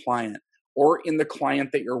typical client or in the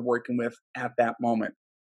client that you're working with at that moment.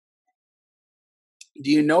 Do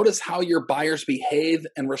you notice how your buyers behave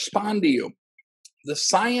and respond to you? The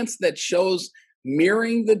science that shows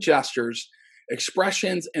mirroring the gestures,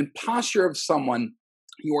 expressions, and posture of someone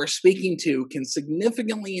you are speaking to can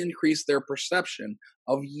significantly increase their perception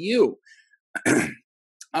of you.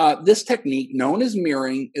 This technique, known as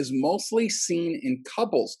mirroring, is mostly seen in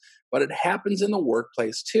couples, but it happens in the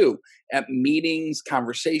workplace too, at meetings,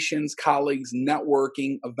 conversations, colleagues,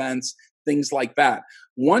 networking, events, things like that.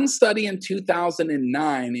 One study in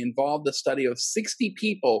 2009 involved a study of 60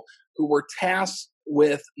 people who were tasked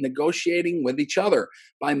with negotiating with each other.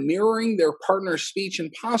 By mirroring their partner's speech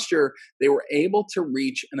and posture, they were able to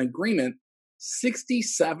reach an agreement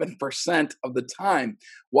 67% of the time,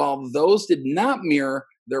 while those did not mirror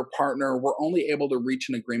their partner were only able to reach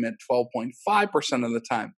an agreement 12.5% of the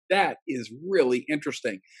time. That is really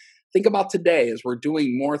interesting. Think about today as we're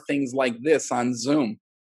doing more things like this on Zoom.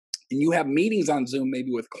 And you have meetings on Zoom,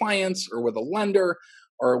 maybe with clients or with a lender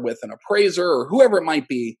or with an appraiser or whoever it might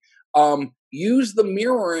be. Use the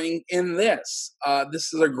mirroring in this.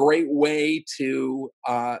 This is a great way to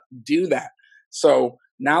do that. So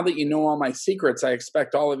now that you know all my secrets, I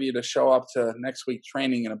expect all of you to show up to next week's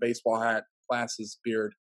training in a baseball hat, glasses,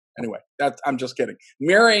 beard. Anyway, I'm just kidding.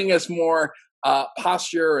 Mirroring is more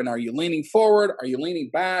posture, and are you leaning forward? Are you leaning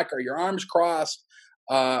back? Are your arms crossed?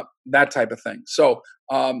 That type of thing. So,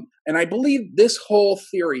 and I believe this whole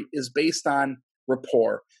theory is based on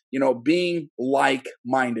rapport, being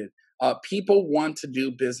like-minded. People want to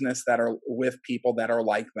do business that are with people that are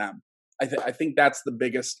like them. I think that's the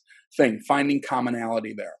biggest thing, finding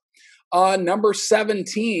commonality there. Number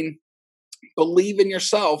 17, believe in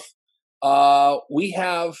yourself. We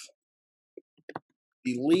have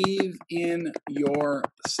believe in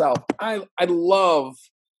yourself. I love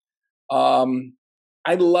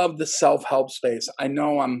the self-help space. I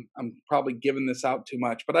know I'm probably giving this out too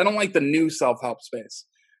much, but I don't like the new self-help space.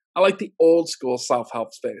 I like the old school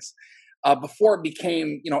self-help space. Before it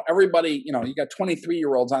became, everybody, you got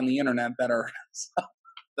 23-year-olds on the internet that are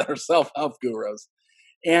self-help gurus.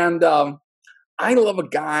 And I love a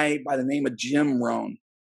guy by the name of Jim Rohn.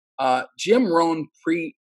 Jim Rohn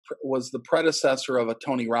was the predecessor of a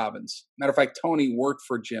Tony Robbins. Matter of fact, Tony worked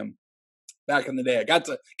for Jim back in the day. I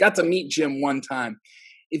got to meet Jim one time.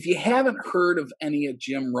 If you haven't heard of any of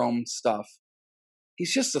Jim Rohn's stuff,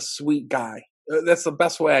 he's just a sweet guy. That's the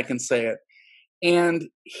best way I can say it. And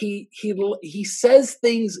he says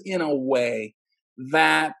things in a way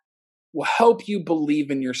that will help you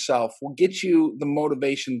believe in yourself, will get you the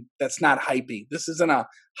motivation that's not hypey. This isn't a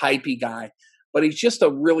hypey guy, but he's just a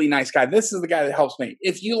really nice guy. This is the guy that helps me.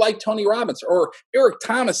 If you like Tony Robbins, or Eric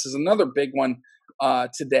Thomas is another big one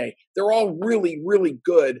today. They're all really, really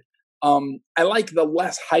good. I like the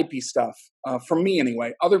less hypey stuff, for me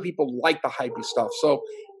anyway. Other people like the hypey stuff. So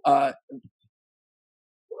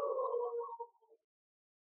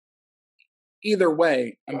either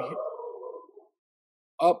way,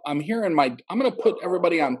 I'm hearing I'm going to put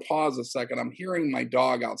everybody on pause a second. I'm hearing my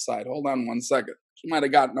dog outside. Hold on one second. She might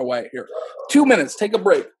have gotten away. Here. 2 minutes. Take a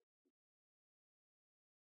break.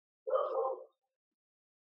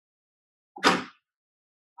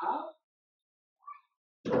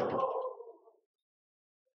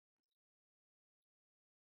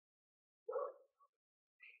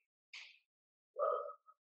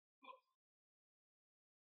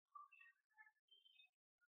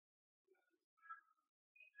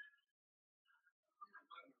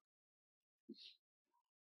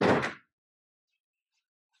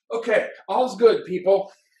 Okay, all's good,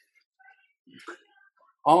 people.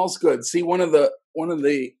 All's good. See, one of the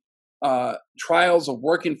trials of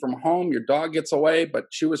working from home, your dog gets away, but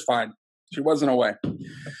she was fine. She wasn't away.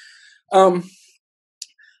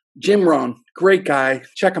 Jim Rohn, great guy.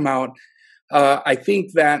 Check him out. I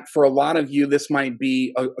think that for a lot of you, this might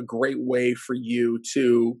be a great way for you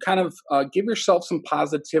to kind of give yourself some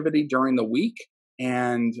positivity during the week,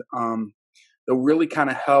 and it'll really kind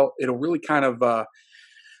of help. It'll really kind of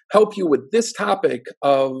help you with this topic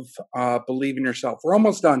of believe in yourself. We're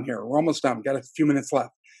almost done here. We're almost done. We've got a few minutes left.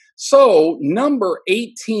 So number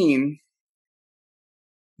 18,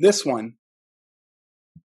 this one.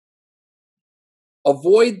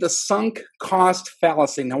 Avoid the sunk cost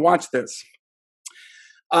fallacy. Now watch this.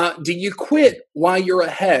 Do you quit while you're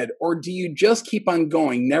ahead, or do you just keep on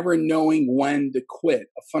going, never knowing when to quit?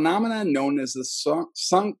 A phenomenon known as the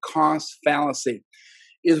sunk cost fallacy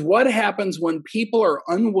is what happens when people are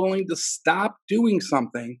unwilling to stop doing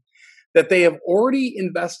something that they have already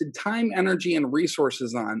invested time, energy, and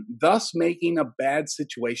resources on, thus making a bad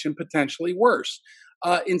situation potentially worse.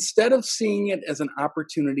 Instead of seeing it as an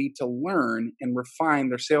opportunity to learn and refine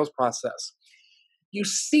their sales process. You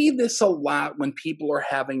see this a lot when people are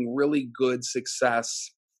having really good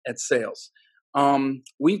success at sales.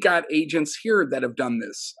 We've got agents here that have done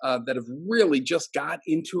this, that have really just got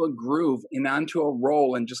into a groove and onto a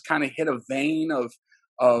roll and just kind of hit a vein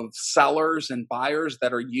of sellers and buyers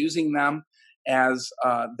that are using them as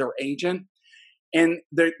their agent, and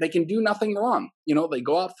they can do nothing wrong. You know, they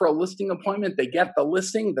go out for a listing appointment, they get the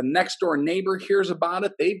listing, the next door neighbor hears about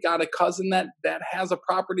it, they've got a cousin that has a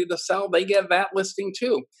property to sell, they get that listing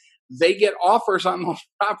too. They get offers on those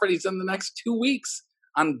properties in the next 2 weeks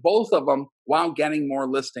on both of them while getting more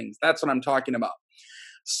listings. That's what I'm talking about.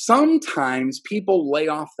 Sometimes people lay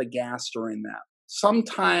off the gas during that.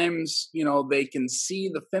 Sometimes, you know, they can see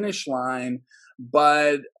the finish line,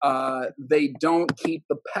 but they don't keep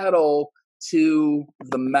the pedal to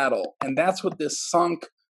the metal. And that's what this sunk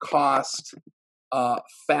cost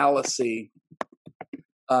fallacy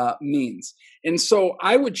means. And so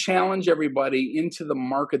I would challenge everybody into the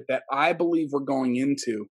market that I believe we're going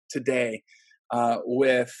into today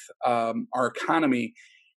with our economy.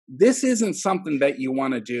 This isn't something that you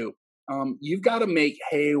want to do. You've got to make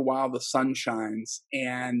hay while the sun shines,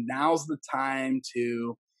 and now's the time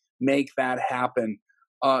to make that happen.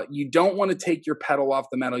 You don't want to take your pedal off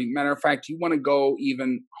the metal. Matter of fact, you want to go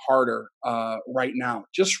even harder right now.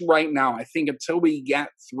 Just right now. I think until we get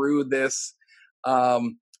through this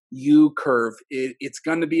U curve, it's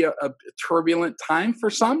going to be a turbulent time for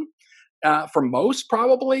some, for most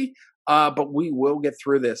probably, but we will get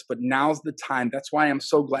through this. But now's the time. That's why I'm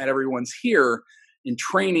so glad everyone's here in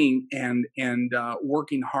training and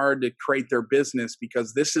working hard to create their business,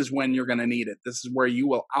 because this is when you're going to need it. This is where you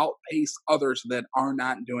will outpace others that are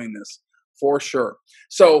not doing this, for sure.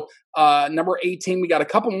 So number 18, we got a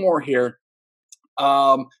couple more here.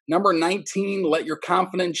 Number 19, let your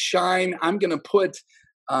confidence shine. I'm going to put,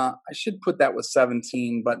 I should put that with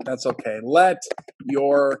 17, but that's okay. Let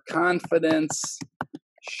your confidence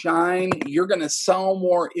shine. You're going to sell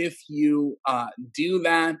more if you do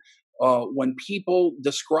that. When people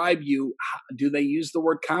describe you, do they use the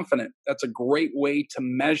word confident? That's a great way to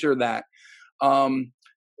measure that.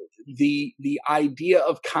 The idea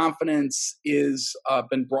of confidence is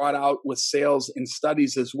been brought out with sales in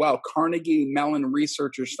studies as well. Carnegie Mellon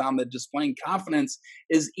researchers found that displaying confidence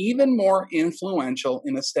is even more influential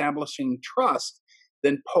in establishing trust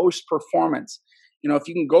than post-performance. You know, if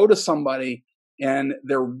you can go to somebody and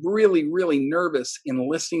they're really, really nervous in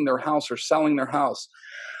listing their house or selling their house,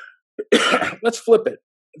 let's flip it.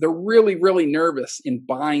 They're really, really nervous in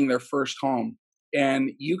buying their first home.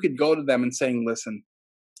 And you could go to them and saying, listen,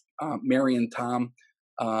 Mary and Tom,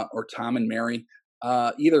 or Tom and Mary,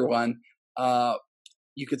 either one,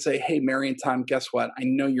 you could say, hey, Mary and Tom, guess what? I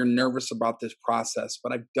know you're nervous about this process,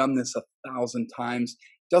 but I've done this 1,000 times.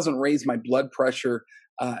 It doesn't raise my blood pressure,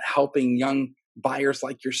 helping young buyers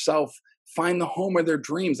like yourself find the home of their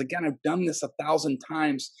dreams. Again, I've done this 1,000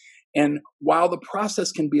 times. And while the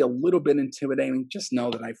process can be a little bit intimidating, just know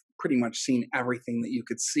that I've pretty much seen everything that you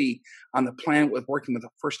could see on the planet with working with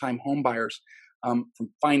first-time home buyers, from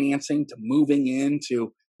financing to moving in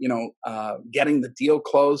to, getting the deal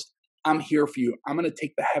closed. I'm here for you. I'm going to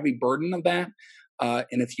take the heavy burden of that.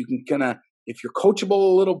 And if you're coachable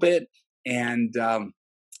a little bit and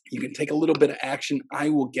you can take a little bit of action, I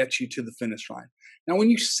will get you to the finish line. Now,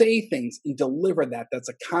 when you say things and deliver that, that's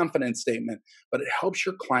a confidence statement, but it helps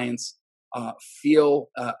your clients feel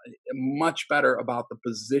much better about the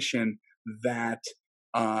position that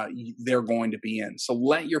they're going to be in. So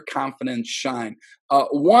let your confidence shine.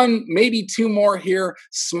 One, maybe two more here.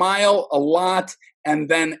 Smile a lot and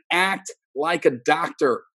then act like a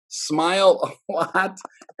doctor. Smile a lot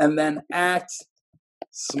and then act.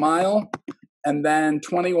 Smile. And then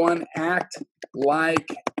 21, act like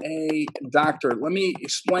a doctor. Let me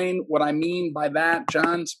explain what I mean by that.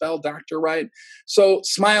 John, spell doctor right. So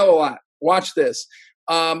smile a lot. Watch this.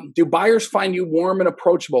 Do buyers find you warm and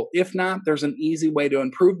approachable? If not, there's an easy way to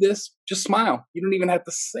improve this. Just smile. You don't even have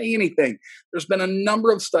to say anything. There's been a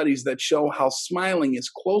number of studies that show how smiling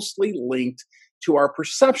is closely linked to our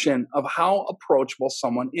perception of how approachable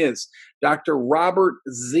someone is. Dr. Robert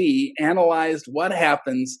Z analyzed what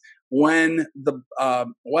happens to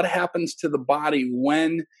the body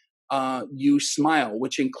when you smile,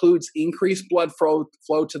 which includes increased blood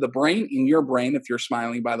flow to the brain, in your brain, if you're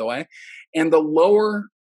smiling, by the way, and the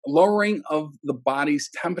lowering of the body's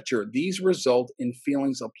temperature. These result in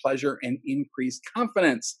feelings of pleasure and increased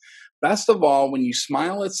confidence. Best of all, when you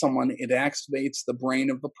smile at someone, it activates the brain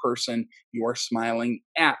of the person you are smiling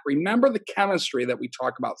at. Remember the chemistry that we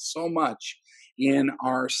talk about so much in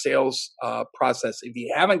our sales process. If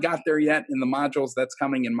you haven't got there yet in the modules, that's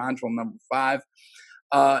coming in module number 5.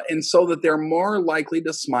 And so that they're more likely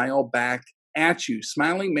to smile back at you.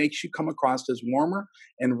 Smiling makes you come across as warmer,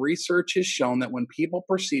 and research has shown that when people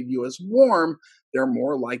perceive you as warm, they're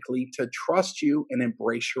more likely to trust you and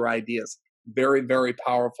embrace your ideas. Very, very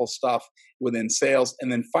powerful stuff within sales.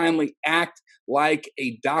 And then finally, act like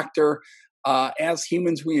a doctor. As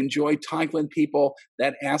humans, we enjoy talking with people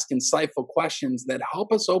that ask insightful questions that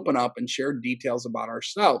help us open up and share details about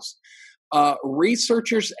ourselves.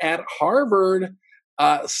 Researchers at Harvard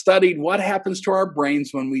studied what happens to our brains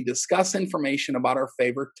when we discuss information about our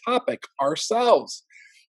favorite topic, ourselves.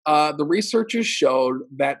 The researchers showed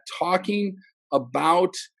that talking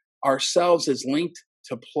about ourselves is linked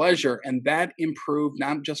to pleasure, and that improved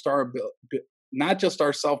not just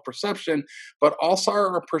our self-perception, but also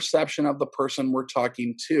our perception of the person we're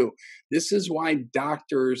talking to. This is why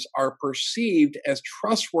doctors are perceived as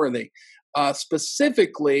trustworthy,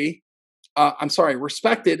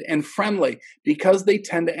 respected and friendly, because they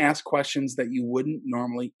tend to ask questions that you wouldn't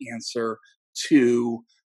normally answer to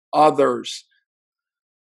others.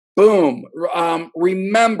 Boom.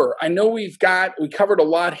 Remember, I know we covered a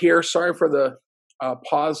lot here. Sorry for the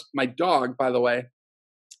pause. My dog, by the way,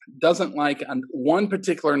 doesn't like one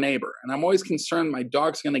particular neighbor, and I'm always concerned my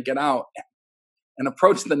dog's going to get out and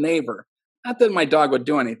approach the neighbor. Not that my dog would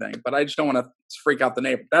do anything, but I just don't want to freak out the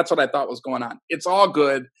neighbor. That's what I thought was going on. It's all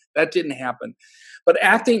good. That didn't happen. But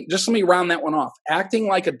just let me round that one off. Acting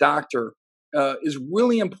like a doctor is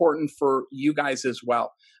really important for you guys as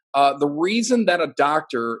well. The reason that a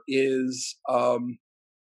doctor is an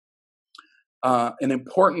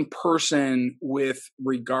important person with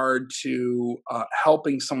regard to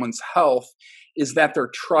helping someone's health is that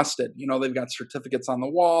they're trusted. You know, they've got certificates on the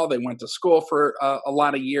wall. They went to school for a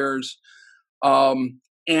lot of years.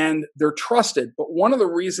 And they're trusted. But one of the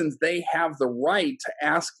reasons they have the right to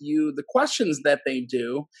ask you the questions that they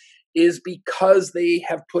do is because they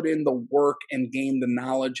have put in the work and gained the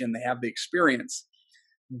knowledge and they have the experience.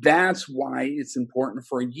 That's why it's important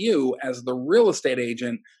for you as the real estate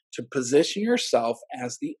agent to position yourself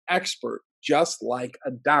as the expert, just like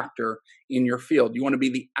a doctor in your field. You want to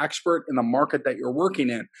be the expert in the market that you're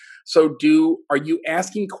working in. So are you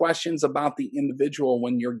asking questions about the individual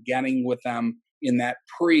when you're getting with them in that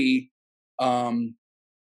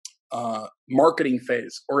marketing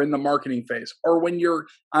phase or in the marketing phase, or when you're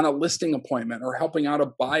on a listing appointment or helping out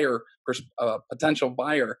a potential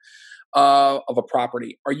buyer of a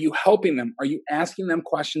property? Are you helping them? Are you asking them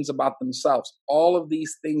questions about themselves? All of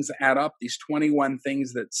these things add up. These 21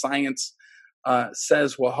 things that science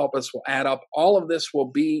says will help us will add up. All of this will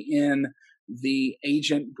be in the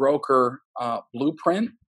agent broker blueprint.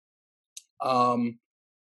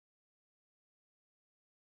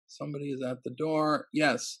 Somebody is at the door.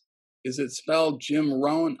 Yes. Is it spelled Jim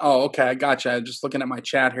Rohn? Oh, okay. I gotcha. I'm just looking at my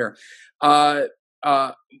chat here.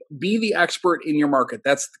 Be the expert in your market.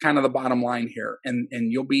 That's kind of the bottom line here. And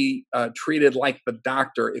you'll be treated like the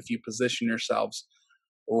doctor if you position yourselves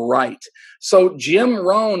right. So Jim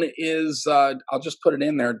Rohn is, I'll just put it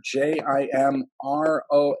in there, Jimrohn.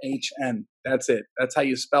 That's it. That's how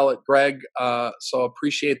you spell it, Greg. So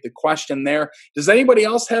appreciate the question there. Does anybody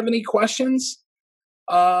else have any questions?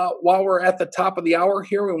 While we're at the top of the hour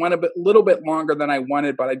here, we went a little bit longer than I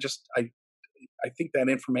wanted, but I think that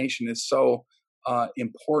information is so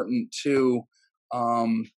important to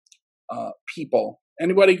people.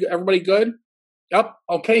 Everybody good? Yep.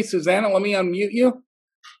 Okay, Susanna, let me unmute you.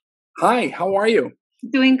 Hi, how are you?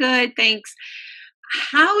 Doing good, thanks.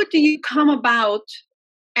 How do you come about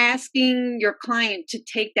asking your client to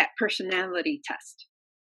take that personality test?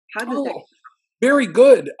 How does that? Very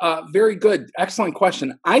good. Very good. Excellent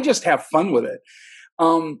question. I just have fun with it.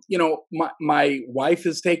 You know, my wife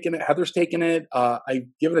has taken it. Heather's taken it. I've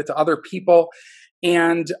given it to other people.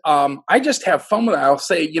 And I just have fun with it. I'll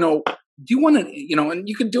say, you know, do you want to, you know, and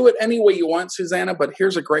you can do it any way you want, Susanna, but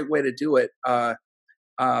here's a great way to do it.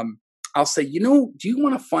 I'll say, you know, do you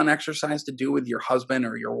want a fun exercise to do with your husband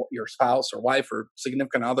or your spouse or wife or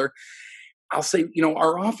significant other? I'll say, you know,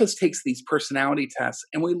 our office takes these personality tests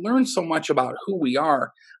and we learn so much about who we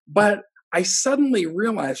are. But I suddenly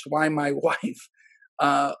realized why my wife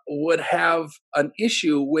would have an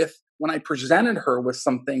issue with when I presented her with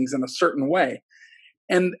some things in a certain way.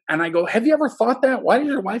 And I go, have you ever thought that? Why does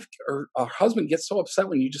your wife or husband get so upset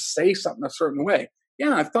when you just say something a certain way?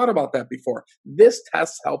 Yeah, I've thought about that before. This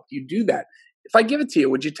test helped you do that. If I give it to you,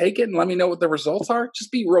 would you take it and let me know what the results are?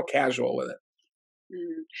 Just be real casual with it.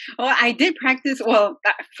 Mm. Well, I did practice. Well,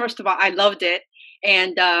 first of all, I loved it,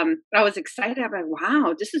 and I was excited. I'm like,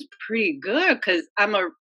 wow, this is pretty good because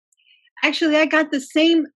actually I got the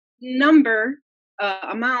same number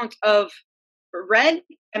amount of red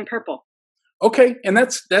and purple. Okay, and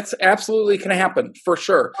that's absolutely can happen for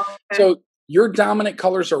sure. Okay. So your dominant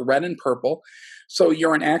colors are red and purple. So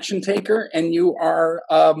you're an action taker, and you are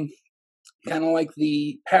kind of like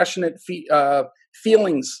the passionate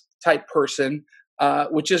feelings type person,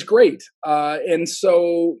 which is great. And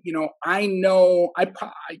so I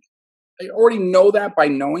already know that by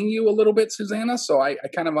knowing you a little bit, Susanna. So I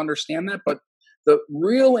kind of understand that. But the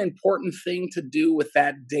real important thing to do with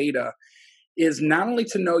that data is not only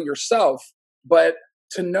to know yourself, but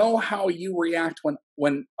to know how you react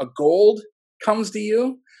when a gold comes to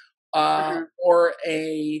you, Uh-huh. or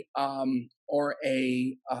a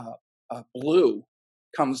blue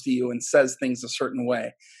comes to you and says things a certain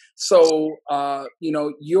way. So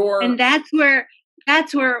you're And that's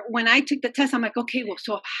where when I took the test, I'm like, okay, well,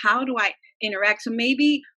 so how do I interact? So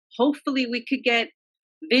maybe hopefully we could get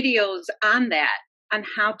videos on that, on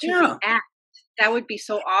how to yeah, react. That would be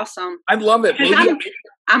so awesome. I love it. Because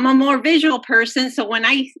I'm a more visual person. So when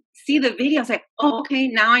I see the video, I was like, oh, okay,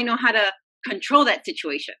 now I know how to control that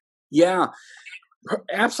situation. Yeah,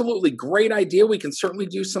 absolutely great idea. We can certainly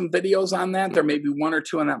do some videos on that. There may be one or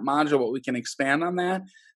two on that module, but we can expand on that.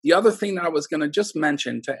 The other thing that I was going to just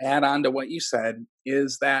mention to add on to what you said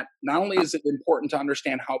is that not only is it important to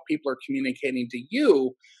understand how people are communicating to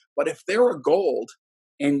you, but if they're a gold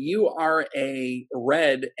and you are a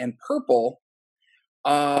red and purple,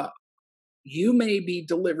 uh, you may be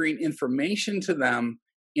delivering information to them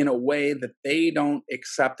in a way that they don't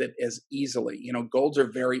accept it as easily. Golds are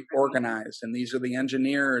very organized, and these are the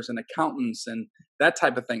engineers and accountants and that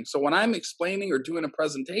type of thing. So when I'm explaining or doing a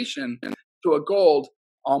presentation to a gold,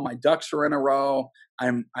 all my ducks are in a row.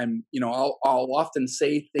 I'll often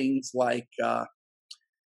say things like, I'll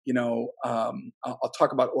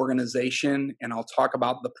talk about organization, and I'll talk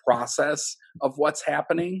about the process of what's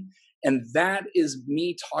happening. And that is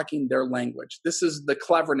me talking their language. This is the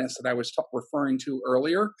cleverness that I was referring to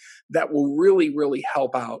earlier that will really, really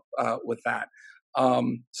help out with that.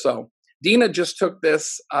 So Dina just took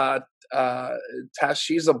this test.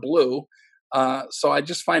 She's a blue. So I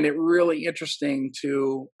just find it really interesting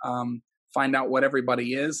to find out what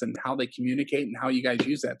everybody is and how they communicate and how you guys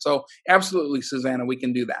use that. So absolutely, Susanna, we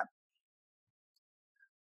can do that.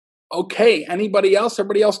 Okay, anybody else?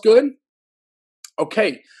 Everybody else good?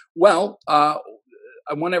 Okay, well, I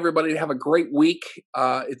want everybody to have a great week.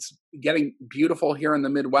 It's getting beautiful here in the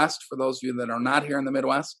Midwest for those of you that are not here in the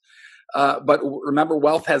Midwest. But remember,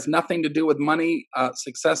 wealth has nothing to do with money.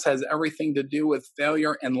 Success has everything to do with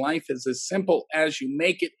failure, and life is as simple as you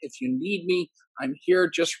make it. If you need me, I'm here.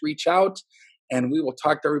 Just reach out, and we will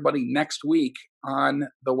talk to everybody next week on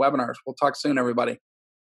the webinars. We'll talk soon, everybody.